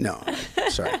to give? No,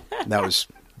 sorry, that was.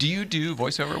 Do you do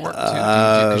voiceover work too?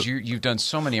 Because you've done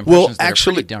so many impressions Well, that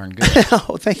actually, are pretty darn good.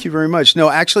 Oh, thank you very much. No,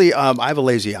 actually, I have a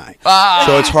lazy eye, Ah,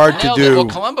 so it's hard to nailed it. do Well,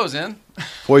 Columbo's in.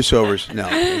 voiceovers. No,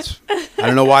 I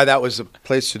don't know why that was the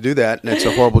place to do that, and it's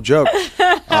a horrible joke.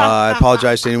 I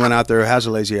apologize to anyone out there who has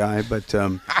a lazy eye, but All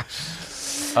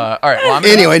right. Well,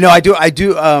 anyway, no, I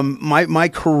do. My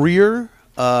career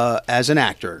as an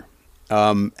actor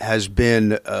has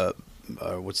been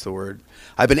what's the word?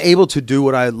 I've been able to do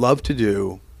what I love to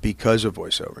do because of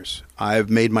voiceovers. I've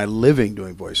made my living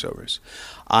doing voiceovers.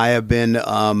 I have been,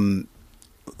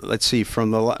 let's see, for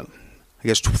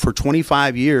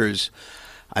 25 years,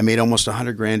 I made almost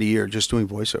 $100,000 a year just doing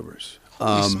voiceovers.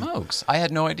 holy smokes! I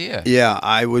had no idea. Yeah,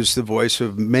 I was the voice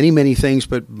of many, many things,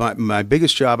 but my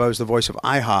biggest job, I was the voice of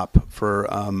IHOP for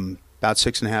about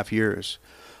 6.5 years,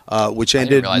 which I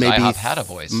ended didn't realize maybe IHOP had a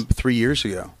voice. 3 years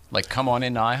ago. Like, come on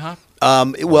into IHOP.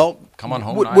 Well, Come on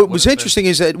home. what was interesting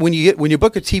is that when you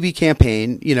book a TV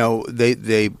campaign,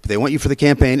 they want you for the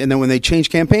campaign, and then when they change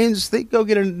campaigns, they go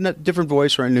get a different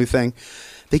voice or a new thing.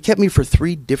 They kept me for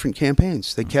 3 different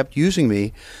campaigns. They kept using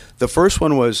me. The first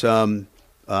one was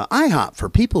IHOP for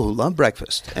people who love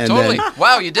breakfast. And Totally. Then,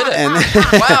 Wow, you did it. and-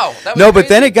 Wow. That was no, but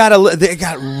then crazy. it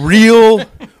got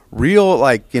real,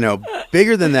 like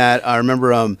bigger than that. I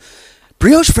remember.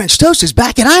 Brioche French toast is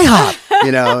back at IHOP.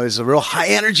 It was a real high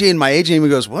energy, and my agent even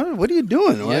goes, "What are you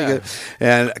doing?" Yeah.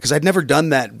 And because I'd never done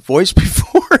that voice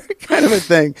before, kind of a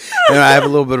thing. And I have a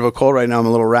little bit of a cold right now. I'm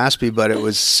a little raspy, but it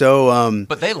was so.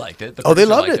 But they liked it. The Oh, they producer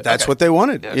loved liked it. That's Okay. what they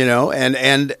wanted,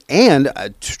 Yeah.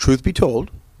 And truth be told,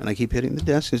 and I keep hitting the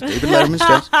desk. It's David Letterman's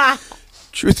desk.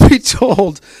 Truth be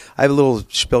told, I have a little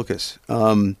spilkus.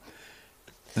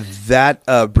 That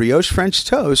brioche French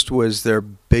toast was their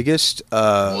biggest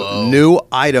new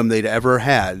item they'd ever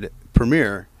had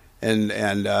premiere, and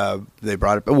they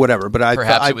brought it, but whatever. But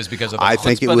Perhaps it was because of the I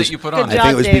think it chutzpah was. that you put Good on job, I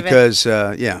think it was David. because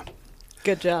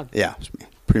Good job. yeah, it was me.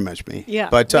 pretty much me. Yeah,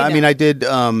 But we I mean, know. I did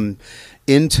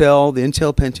Intel, the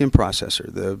Intel Pentium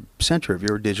processor, the center of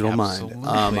your digital mind.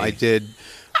 Absolutely. I did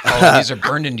Oh, these are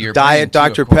burned into your Diet brain, too,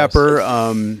 Dr. of course.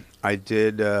 Pepper. I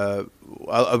did a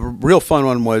real fun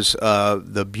one was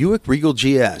the Buick Regal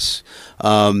GS.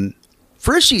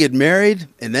 First you get married,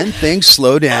 and then things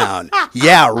slow down.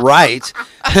 Yeah, right.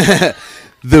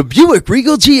 The Buick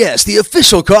Regal GS, the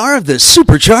official car of the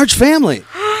supercharged family.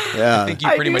 Yeah. I think you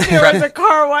I pretty knew much there was a prepped,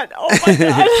 car one. Oh my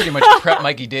god! pretty much prepped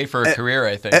Mikey Day for a career,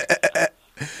 I think.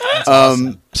 That's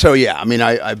awesome. So yeah, I mean,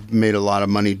 I've made a lot of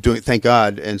money doing. Thank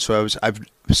God. And so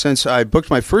since I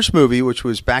booked my first movie, which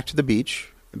was Back to the Beach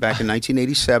back in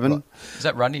 1987. Is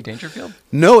that Rodney Dangerfield?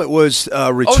 No, it was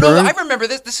Return. Oh, no, I remember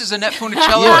this. This is Annette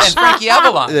Funicello Yes. and Frankie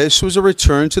Avalon. This was a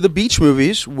return to the beach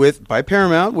movies by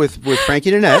Paramount with Frankie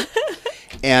and Annette.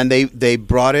 And they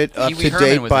brought it up Pee Wee to Herman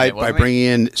date was by in it, wasn't he? bringing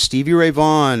in Stevie Ray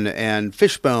Vaughan and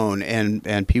Fishbone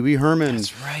and Pee Wee Herman.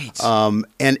 That's right.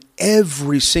 And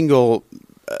every single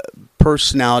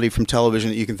personality from television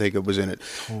that you can think of was in it.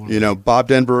 Totally. You know, Bob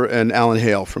Denver and Alan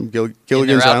Hale from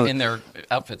Gilligan's Island. in their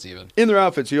outfits, even. In their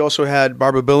outfits. You also had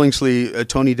Barbara Billingsley,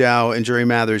 Tony Dow, and Jerry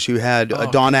Mathers. You had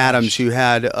Don Adams. You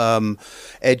had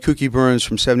Ed Cookie Burns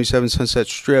from 77 Sunset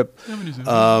Strip.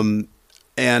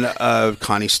 And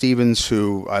Connie Stevens,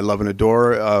 who I love and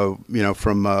adore,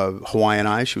 from Hawaiian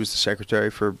Eye. She was the secretary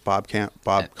for Bob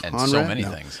Conrad. And so many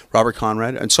things. Robert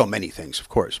Conrad, and so many things, of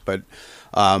course. But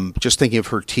just thinking of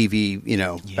her TV,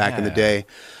 back in the day.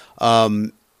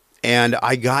 And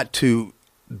I got to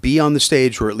be on the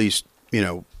stage, or at least,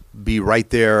 be right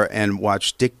there and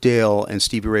watch Dick Dale and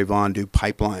Stevie Ray Vaughan do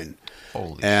Pipeline.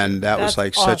 Holy And that was That's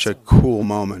like such a awesome. cool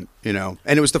moment, And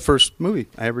it was the first movie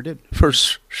I ever did.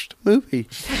 First movie.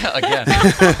 Again.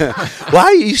 Well,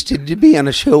 I used to be on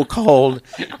a show called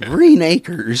Green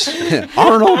Acres.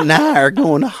 Arnold and I are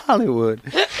going to Hollywood.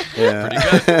 Yeah.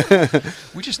 Pretty good.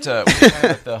 We just we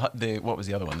had the what was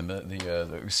the other one?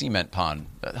 The cement pond.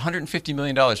 $150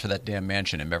 million for that damn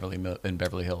mansion in Beverly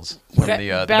Hills. From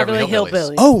the Beverly Hillbillies.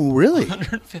 Hillbillies. Oh, really?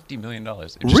 $150 million. It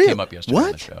just Really? came up yesterday on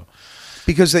the What? show.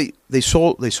 Because they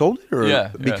sold it, or Yeah,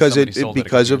 because somebody sold it a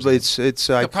because couple of years its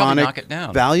They'll probably iconic knock it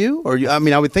down. value, or I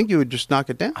would think you would just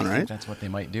knock it down, I right? think that's what they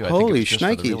might do. I Holy think it's just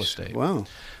for the real shnikes! estate.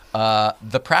 Wow.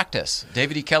 The Practice,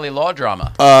 David E. Kelly law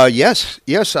drama. Yes.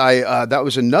 I that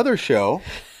was another show.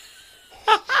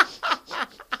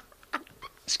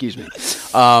 Excuse me.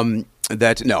 I You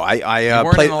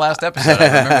weren't played in the last episode. I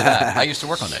remember that. I used to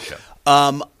work on that show.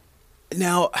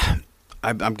 Now,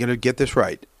 I'm going to get this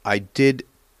right. I did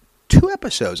 2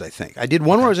 episodes, I think. I did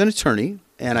one where I was an attorney,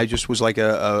 and I just was like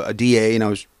a DA, and I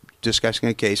was discussing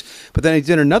a case. But then I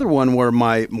did another one where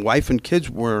my wife and kids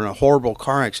were in a horrible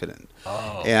car accident.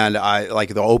 Oh. And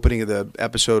the opening of the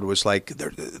episode was like,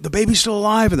 the baby's still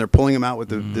alive, and they're pulling him out with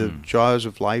the jaws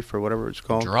of life, or whatever it's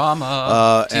called.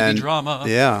 Drama. TV and drama.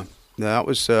 Yeah. That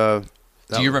was...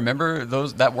 Do you remember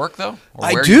that work, though? Or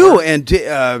I where do, you were? and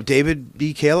David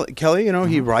B. Kelly,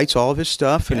 he writes all of his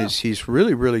stuff, and he's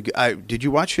really, really good. Did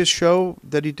you watch his show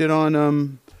that he did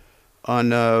on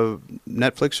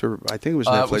Netflix, or I think it was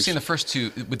Netflix? We've seen the first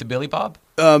 2 with the Billy Bob.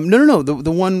 No,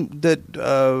 the one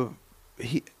that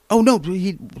he. Oh no,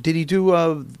 did he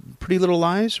do Pretty Little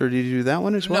Lies, or did he do that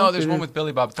one as well? No, there's one with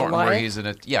Billy Bob Thornton where Goliath? he's in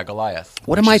it. Goliath.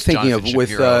 What which am I is thinking Jonathan of with,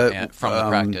 Shapiro from The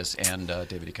Practice and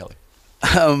David E. Kelly?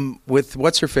 With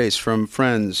what's her face from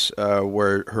Friends,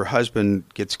 where her husband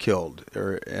gets killed,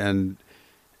 and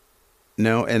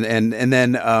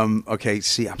then okay.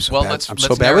 See, I'm so bad. I'm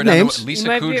so bad narrow with it down to names. Lisa You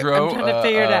might be- Kudrow. I'm trying to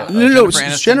figure it out. No, it's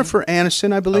Aniston. Jennifer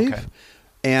Aniston, I believe. Okay.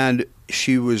 And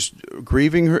she was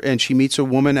grieving her, and she meets a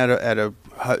woman at a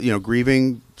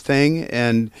grieving thing,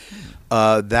 and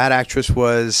that actress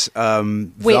was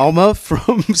Velma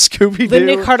from Scooby Doo.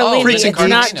 Linda Cardellini. Freaks and It's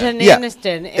not Cardellini. Jen Yeah.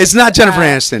 Aniston. It's not Jennifer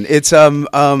Aniston. It's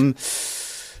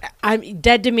I'm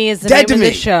Dead to Me is the Dead to name Me.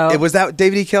 of the show. It was that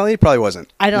David E. Kelly? It probably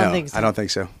wasn't. I don't No, think so. I don't think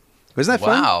so. Wasn't that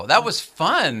fun? Wow, that was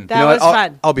fun. That You know was what?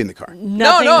 fun. I'll be in the car.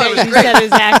 Nothing no, it that was you great. said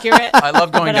is accurate. I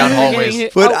love going but down I'm hallways. forgetting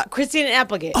who- But Christina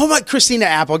Applegate. Oh my, Christina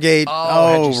Applegate.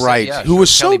 Oh, had you said- right. yeah, Who she was was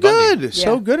so Kelly Bundy. good.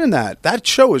 So Yeah. good in that. That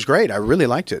show was great. I really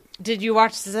liked it. Did you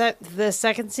watch the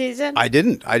second season? I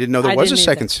didn't know there I was a didn't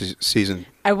second either. season.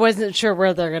 I wasn't sure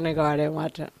where they're going to go. I didn't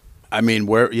watch it. I mean,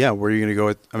 where are you going to go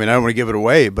with? I mean, I don't want to give it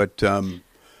away, but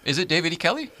Is it David E.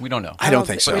 Kelly? We don't know. I don't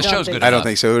think so. But the show's good I don't enough.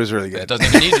 think so. It was really It good. doesn't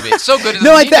even need to be. It's so good. It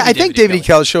No, doesn't need to be I think David E. Kelly.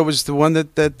 Kelly's show was the one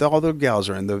that all the gals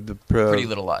are in. The Pretty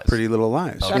Little Lies. Pretty Little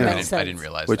Lies. Okay, That yeah. makes I didn't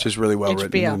realize Which that. is really well HBO.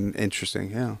 written and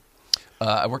interesting. Yeah.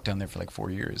 I worked down there for like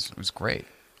 4 years. It was great.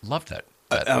 Loved that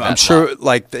I'm sure.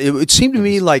 Like it seemed to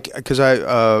me like because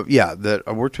that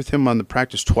I worked with him on The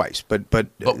Practice twice, but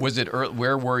was it?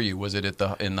 Where were you? Was it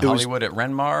in Hollywood at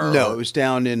Renmar? No, or? it was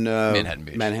down in Manhattan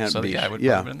Beach. Manhattan Beach. Yeah, I would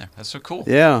put it in there. That's so cool.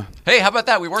 Yeah. Hey, how about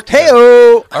that? We worked together.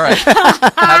 Hey-o! All right.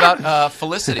 How about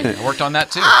Felicity? I worked on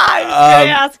that too. I was going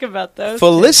to ask about those.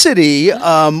 Felicity,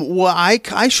 well,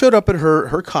 I showed up at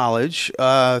her college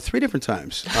 3 different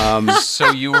times.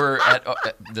 So you were at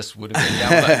this would have been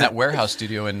down in that warehouse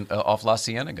studio in off La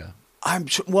Cienega. I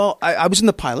was in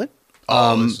the pilot.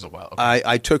 This is a while. Okay.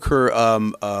 I took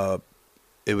her.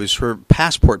 It was her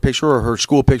passport picture or her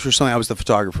school picture or something. I was the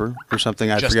photographer or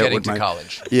something. I Just forget getting what to my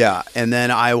college. Yeah, and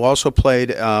then I also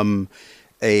played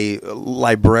a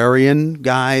librarian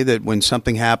guy that when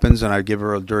something happens and I give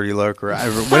her a dirty look or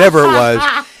whatever it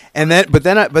was, and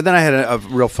then I had a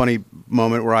real funny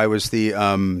moment where I was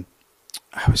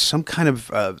I was some kind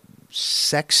of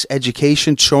sex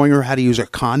education, showing her how to use a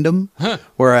condom,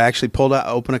 where I actually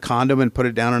open a condom and put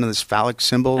it down on this phallic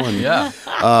symbol, and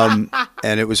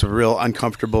and it was a real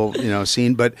uncomfortable,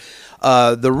 scene. But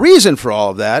the reason for all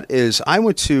of that is I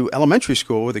went to elementary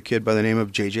school with a kid by the name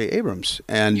of J.J. Abrams,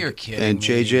 and You're kidding and me.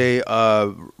 J.J.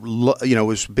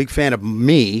 Was a big fan of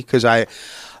me because I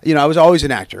was always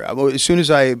an actor. As soon as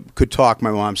I could talk,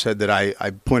 my mom said that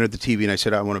I pointed at the TV and I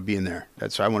said, I want to be in there.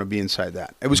 I want to be inside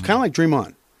that. It was kind of like Dream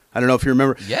On. I don't know if you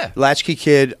remember. Yeah. Latchkey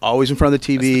kid, always in front of the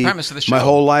TV. That's the premise of the show. My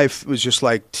whole life was just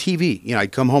like TV.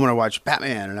 I'd come home and I'd watch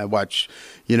Batman and I'd watch,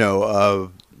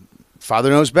 Father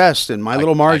Knows Best and My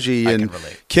Little Margie I and can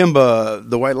relate. Kimba,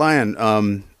 the White Lion.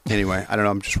 Anyway, I don't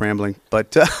know. I'm just rambling.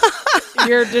 But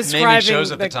You're describing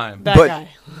shows at the time. that but guy.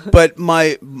 but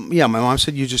my mom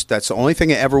said that's the only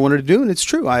thing I ever wanted to do, and it's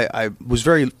true. I was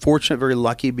very fortunate, very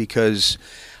lucky because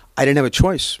I didn't have a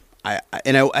choice. I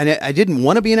didn't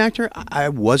want to be an actor. I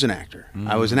was an actor.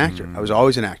 I was an actor. I was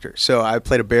always an actor. So I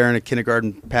played a bear in a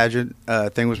kindergarten pageant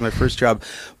thing was my first job.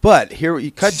 But here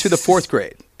you cut to the 4th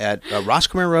grade at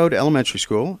Roscoe Road Elementary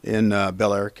School in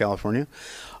Bel Air, California,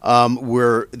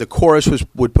 where the chorus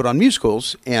would put on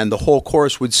musicals, and the whole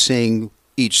chorus would sing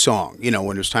each song. When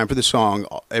it was time for the song,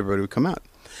 everybody would come out.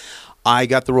 I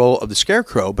got the role of the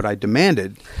Scarecrow, but I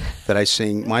demanded that I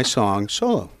sing my song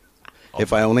solo,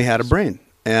 if I only had a brain.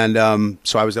 And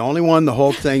so I was the only one, the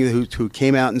whole thing, who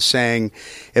came out and sang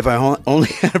 "If I Only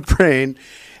Had a Brain,"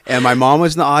 and my mom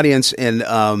was in the audience,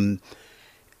 and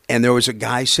there was a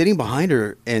guy sitting behind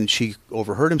her, and she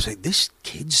overheard him say, "This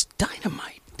kid's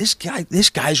dynamite. This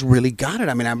guy's really got it."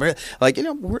 I mean, I'm in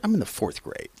the 4th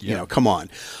grade. Come on.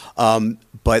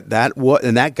 But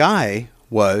that guy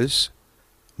was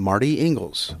Marty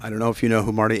Ingalls. I don't know if you know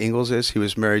who Marty Ingalls is. He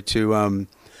was married to.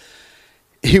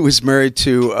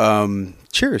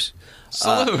 Cheers.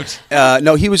 Salute.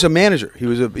 No, he was a manager. He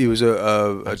was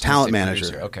a talent manager.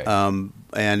 Producer. Okay.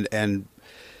 And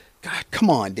God, come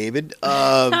on, David.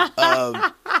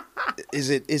 Is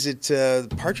it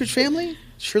the Partridge Family?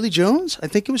 Shirley Jones? I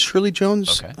think it was Shirley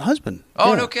Jones' husband. Oh,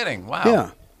 Yeah. no kidding! Wow.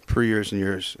 Yeah. For years and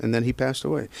years, and then he passed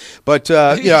away. But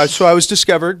so I was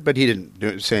discovered, but he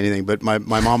didn't say anything. But my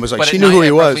mom was like, But she at knew who he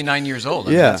was. Roughly 9 years old. I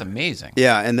mean, Yeah. that's amazing.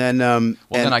 Yeah, and then Then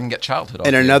I can get childhood. Off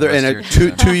and you another the rest and of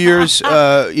your 2 years,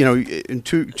 in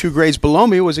two grades below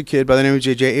me was a kid by the name of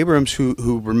J.J. Abrams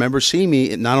who remembers seeing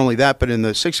me. Not only that, but in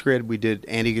the 6th grade we did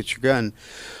Andy Get Your Gun,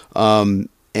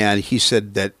 and he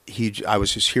said that I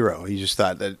was his hero. He just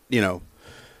thought that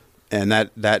and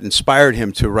that inspired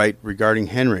him to write regarding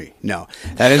Henry. No,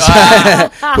 that is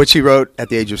which he wrote at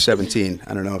the age of 17.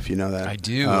 I don't know if you know that. I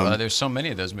do. There's so many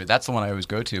of those movies. That's the one I always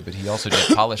go to. But he also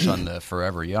did polish on the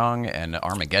Forever Young and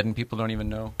Armageddon. People don't even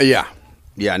know. Yeah.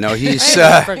 No, he's.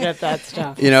 I forget that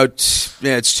stuff.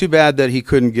 It's too bad that he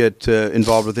couldn't get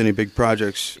involved with any big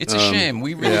projects. It's a shame.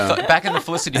 We really thought, back in the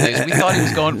Felicity days, we thought he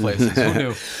was going places. Who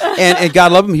knew? And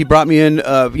God love him, he brought me in.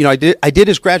 I did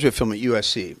his graduate film at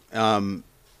USC.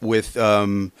 With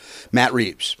Matt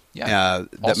Reeves. Yeah.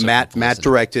 Matt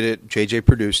directed it, JJ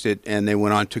produced it, and they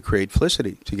went on to create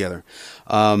Felicity together.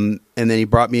 And then he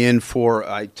brought me in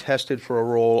I tested for a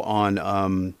role on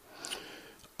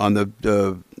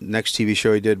the next TV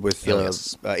show he did with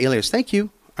Alias. Alias. Thank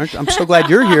you. I'm so glad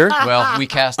you're here. Well, we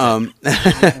cast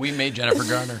it. We made Jennifer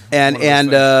Garner.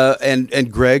 And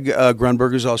Greg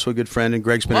Grunberg is also a good friend, and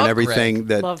Greg's been in everything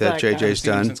that JJ's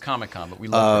done since Comic-Con, but we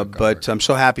love Greg but Grunberg. I'm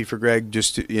so happy for Greg,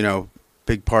 just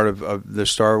big part of the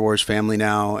Star Wars family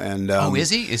now. And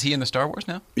is he? Is he in the Star Wars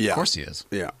now? Yeah, Of course he is.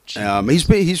 Yeah,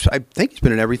 Jeez. I think he's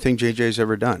been in everything JJ's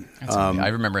ever done. I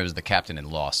remember him as the captain in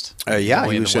Lost. He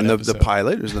was in the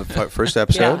pilot. It was in the first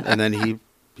episode, Yeah. and then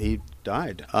he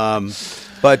died.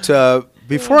 But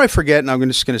before I forget, and I'm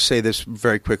just going to say this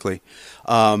very quickly,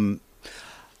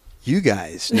 You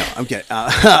guys. No, I'm kidding.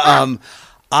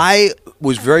 I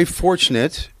was very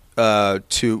fortunate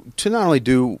to not only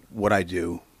do what I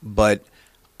do, but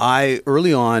I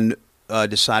early on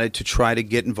decided to try to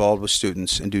get involved with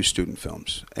students and do student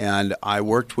films. And I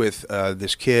worked with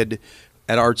this kid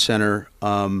at Art Center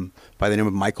by the name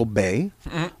of Michael Bay.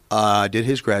 Did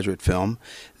his graduate film.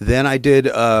 Then I did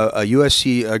a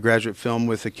USC graduate film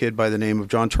with a kid by the name of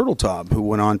John Turteltaub, who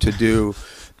went on to do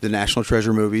the National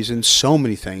Treasure movies and so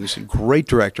many things. Great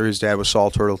director. His dad was Saul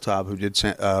Turteltaub, who did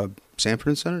Sanford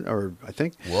and Son, or I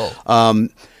think. Whoa.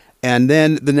 And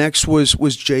then the next was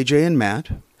JJ and Matt.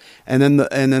 And then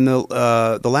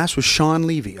the last was Sean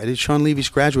Levy. I did Sean Levy's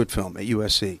graduate film at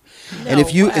USC. And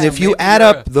if you Maybe add you're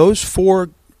up those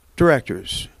 4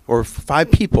 directors or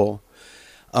 5 people,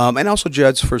 and also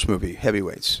Judd's first movie,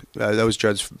 Heavyweights. That was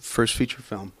Judd's first feature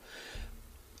film.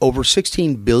 Over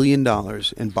 $16 billion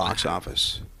in box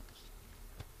office.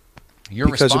 You're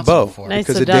Because of responsible Bo. for it. Nice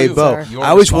Because to of Dave done, Bo. sir. You're I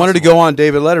always wanted to responsible. go on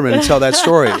David Letterman and tell that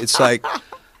story. It's like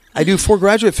I do 4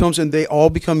 graduate films, and they all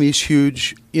become these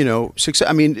huge, success.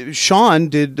 I mean, Sean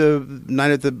did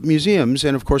Night at the Museums,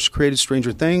 and of course created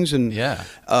Stranger Things, and Yeah.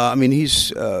 I mean,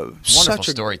 he's such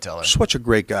a storyteller. such a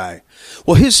great guy.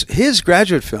 Well, his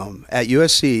graduate film at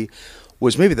USC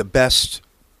was maybe the best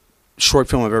short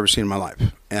film I've ever seen in my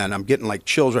life, and I'm getting like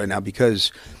chills right now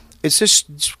because it's this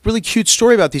really cute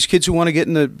story about these kids who want to get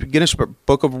in the Guinness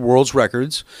Book of World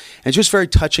Records, and it's just very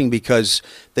touching because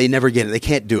they never get it. They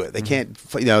can't do it. They can't,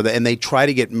 and they try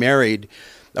to get married,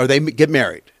 or they get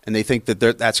married, and they think that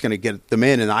that's going to get them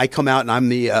in. And I come out and I'm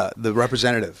the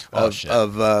representative of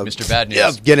Mr. Bad News.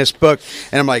 of Guinness Book,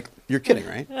 and I'm like, you're kidding,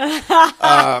 right?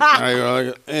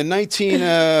 In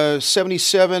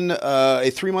 1977,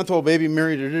 a 3-month-old baby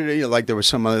married. Like there was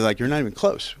some other, like, you're not even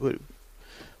close. What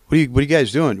are you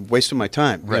guys doing? Wasting my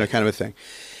time, Right. kind of a thing.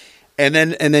 And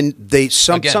then Again,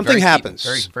 something very happens.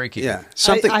 Keaton, very Keaton. Yeah,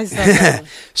 something I saw that one.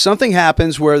 something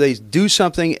happens where they do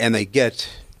something and they get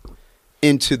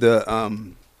into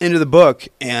the book,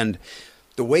 and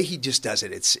the way he just does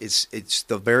it,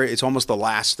 it's almost the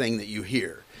last thing that you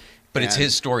hear. But it's And-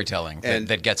 his storytelling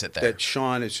that gets it there. That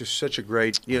Sean is just such a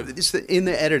great, it's in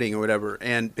the editing or whatever.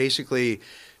 And basically,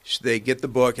 they get the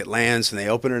book, it lands, and they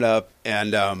open it up,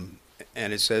 and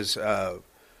it says, "Oh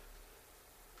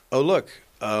look,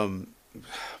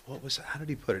 what was that? How did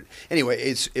he put it?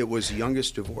 Anyway, it was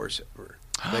youngest divorce ever.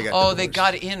 They got They divorced.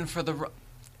 got in for the. Isn't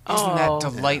Oh.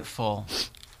 that delightful?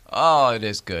 Oh, it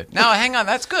is good. Now, hang on,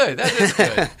 that's good. That is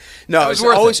good. No, That was it's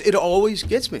worth always it. it always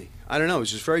gets me. I don't know.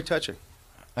 It's just very touching.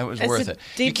 That was It's worth a it.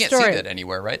 You deep can't story. see that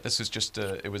anywhere, right? This is just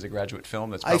it was a graduate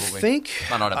film. That's I probably think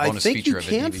not on a bonus feature you of a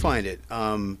can DVD. find it.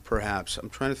 Perhaps I'm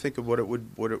trying to think of what it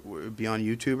would be on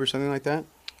YouTube or something like that.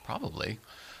 Probably.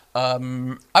 I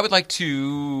would like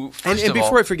to first And of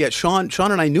before all, I forget, Sean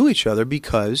and I knew each other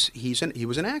because he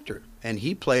was an actor, and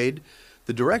he played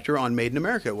the director on Made in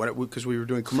America because we were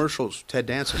doing commercials. Ted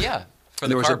Danson. Yeah, for And the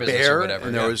there was car a business bear or whatever.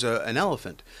 and there yeah. was an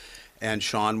elephant, and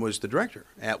Sean was the director.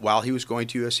 While he was going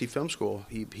to USC Film School,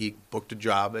 he booked a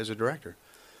job as a director.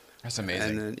 That's amazing.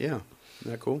 And then isn't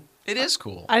that cool? It is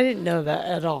cool. I didn't know that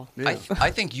at all. Yeah. I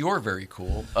think you're very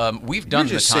cool. We've You're done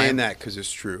just the time. saying that because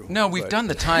it's true. No, we've but- done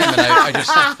the time, and I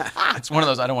just, it's one of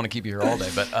those, I don't want to keep you here all day,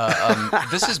 but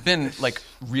this has been, like,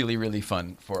 really, really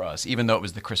fun for us, even though it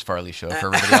was the Chris Farley show for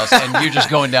everybody else, and you're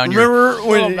just going down your... Remember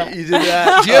when you did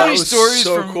that? Do you have any That was stories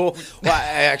so from- cool. Well,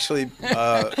 I actually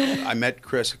I met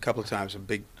Chris a couple of times. A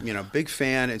big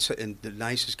fan and the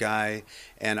nicest guy.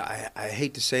 And I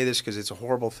hate to say this because it's a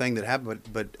horrible thing that happened,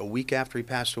 but a week after he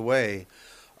passed away,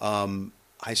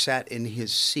 I sat in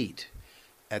his seat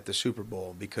at the Super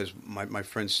Bowl because my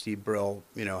friend Steve Brill,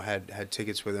 had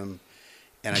tickets with him.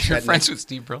 And I You're sat friends with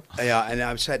Steve Brill? Yeah, and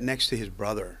I sat next to his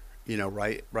brother,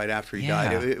 right after he Yeah.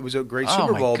 died. It was a great Oh,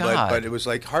 Super my Bowl, God. but it was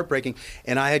like heartbreaking.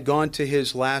 And I had gone to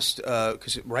his last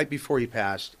because right before he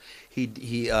passed, he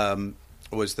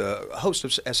was the host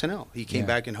of SNL. He came Yeah.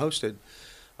 back and hosted,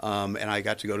 and I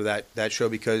got to go to that show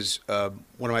because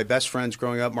one of my best friends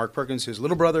growing up, Mark Perkins, his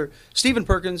little brother, Stephen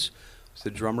Perkins, was the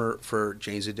drummer for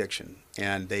Jane's Addiction,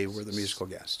 and they were the musical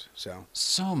guest.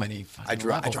 So many I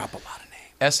drop a levels. lot of names.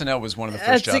 SNL was one of the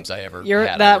first That's a- jobs I ever you're-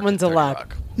 had. that I worked one's at a 30 lot.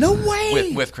 Rock. No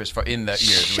way. With Chris Farley in the years. It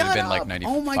would Shut have been like up.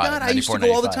 95, Oh my God, I used to 94,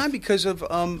 go all the 95. time because of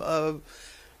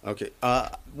okay.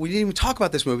 We didn't even talk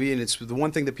about this movie, and it's the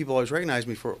one thing that people always recognize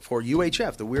me for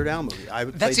UHF, the Weird Al movie.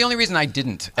 That's the only reason I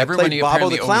didn't. I Everybody played Bobo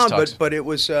apparently the Clown, always talks. but it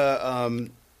was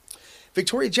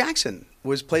Victoria Jackson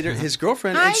played his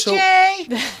girlfriend. Hi, and so Jay.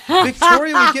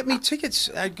 Victoria would get me tickets.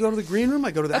 I'd go to the green room.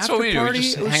 I'd go to the That's after what we do. We party.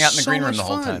 just It was hang out in the so green room much the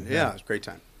whole fun. time. Yeah, it was a great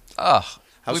time. Ugh.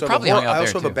 I also, probably have, hung out I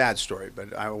also there, have a too. bad story, but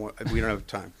we don't have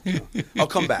time. So I'll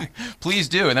come back. Please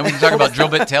do, and then we can talk about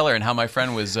Drillbit Taylor and how my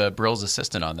friend was Brill's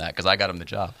assistant on that because I got him the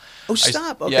job. Oh,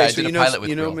 stop! Okay, yeah, I so did you a pilot with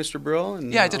you know Brill. Mr. Brill?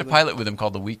 And Yeah, I did all a that? pilot with him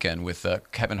called The Weekend with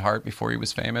Kevin Hart before he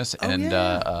was famous, and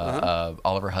yeah.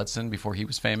 Oliver Hudson before he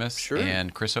was famous, Sure.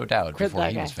 and Chris O'Dowd before that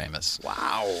he guy. was famous.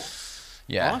 Wow.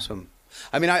 Yeah, Awesome.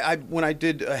 I mean, I when I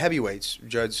did Heavyweights,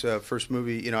 Judd's first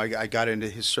movie, I got into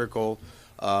his circle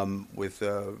with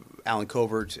Alan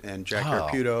Covert and Jack Oh.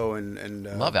 Arputo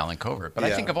and love Alan Covert, but I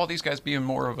yeah. think of all these guys being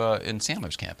more of in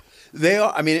Sandler's camp. They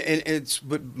are. I mean, and it's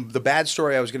but the bad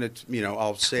story I was going to,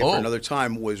 I'll save Oh. for another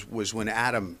time was when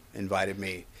Adam invited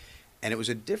me, and it was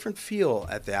a different feel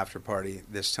at the after party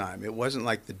this time. It wasn't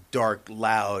like the dark,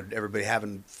 loud, everybody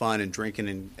having fun and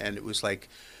drinking, and it was like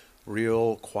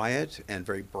real quiet and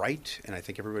very bright, and I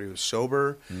think everybody was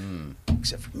sober,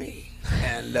 except for me.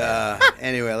 And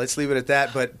anyway, let's leave it at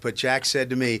that. But Jack said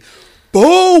to me,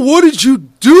 "Bo, what did you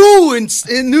do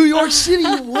in New York City?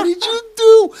 What did you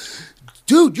do?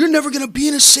 Dude, you're never going to be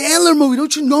in a Sandler movie.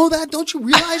 Don't you know that? Don't you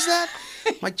realize that?"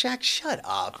 I'm like, Jack, shut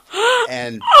up.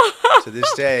 And to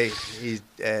this day, he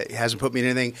hasn't put me in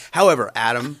anything. However,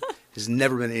 Adam has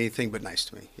never been anything but nice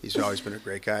to me. He's always been a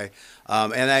great guy.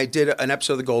 And I did an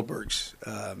episode of The Goldbergs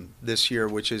this year,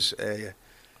 which is a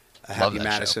Happy that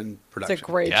Madison production. It's a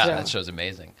great Yeah, show. that show's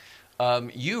amazing.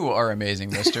 You are amazing,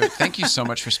 Mister. Thank you so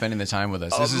much for spending the time with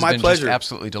us. This has my been pleasure. just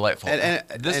absolutely delightful.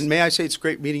 And may I say it's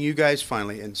great meeting you guys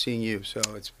finally and seeing you. So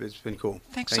it's been cool.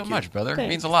 Thanks Thank so you. much, brother. It Thanks.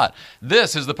 means a lot.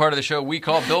 This is the part of the show we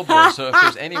call Billboard. So if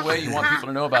there's any way you want people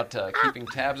to know about keeping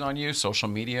tabs on you, social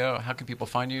media, how can people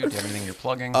find you? Do you have anything you're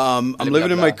plugging? I'm living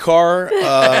in my car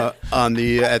at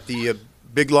the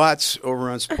Big Lots over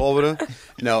on Sepulveda.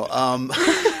 No,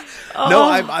 no,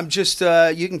 I'm just.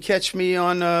 You can catch me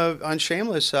on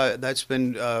Shameless. That's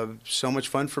been so much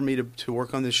fun for me to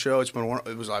work on this show. It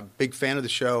was a big fan of the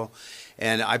show,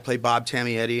 and I play Bob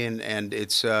Tamietti, and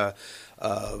it's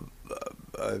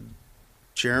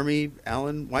Jeremy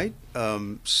Allen White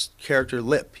character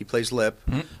Lip. He plays Lip.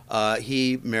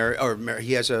 Mm-hmm.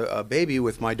 He has a baby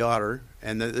with my daughter,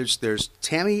 and there's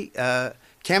Tammy.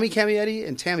 Cammy Camietti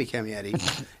and Tammy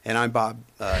Camietti, and I'm Bob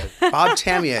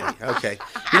Tamietti. Okay,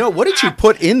 what did you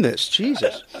put in this?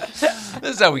 Jesus, This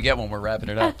is how we get when we're wrapping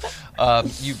it up.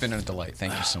 You've been a delight.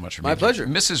 Thank you so much for being My pleasure.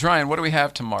 here. Mrs. Ryan, what do we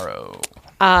have tomorrow?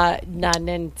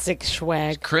 996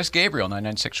 Schwag. Chris Gabriel,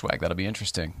 996 Swag. That'll be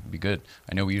interesting. It'll be good.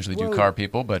 I know we usually do car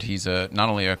people, but he's not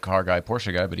only a car guy,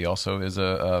 Porsche guy, but he also is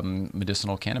a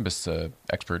medicinal cannabis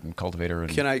expert and cultivator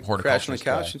and can I crash on the horticulturist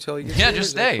couch guy. until you get Yeah, here? just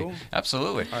Is that stay. cool?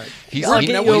 Absolutely. All right. He's, Look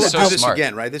he- at We'll you. he's so do this smart.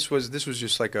 again, right? This was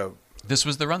just like a. This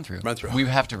was the run-through. Run-through. We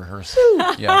have to rehearse.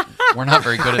 Yeah, we're not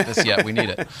very good at this yet. We need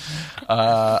it.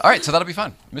 All right, so that'll be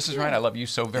fun. Mrs. Ryan, I love you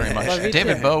so very much. Love you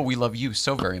David too. Bowe, we love you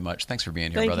so very much. Thanks for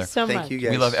being here, Thank brother. you so much. Thank you guys.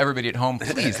 We love everybody at home.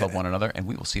 Please love one another, and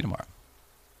we will see you tomorrow.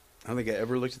 I don't think I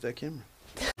ever looked at that camera.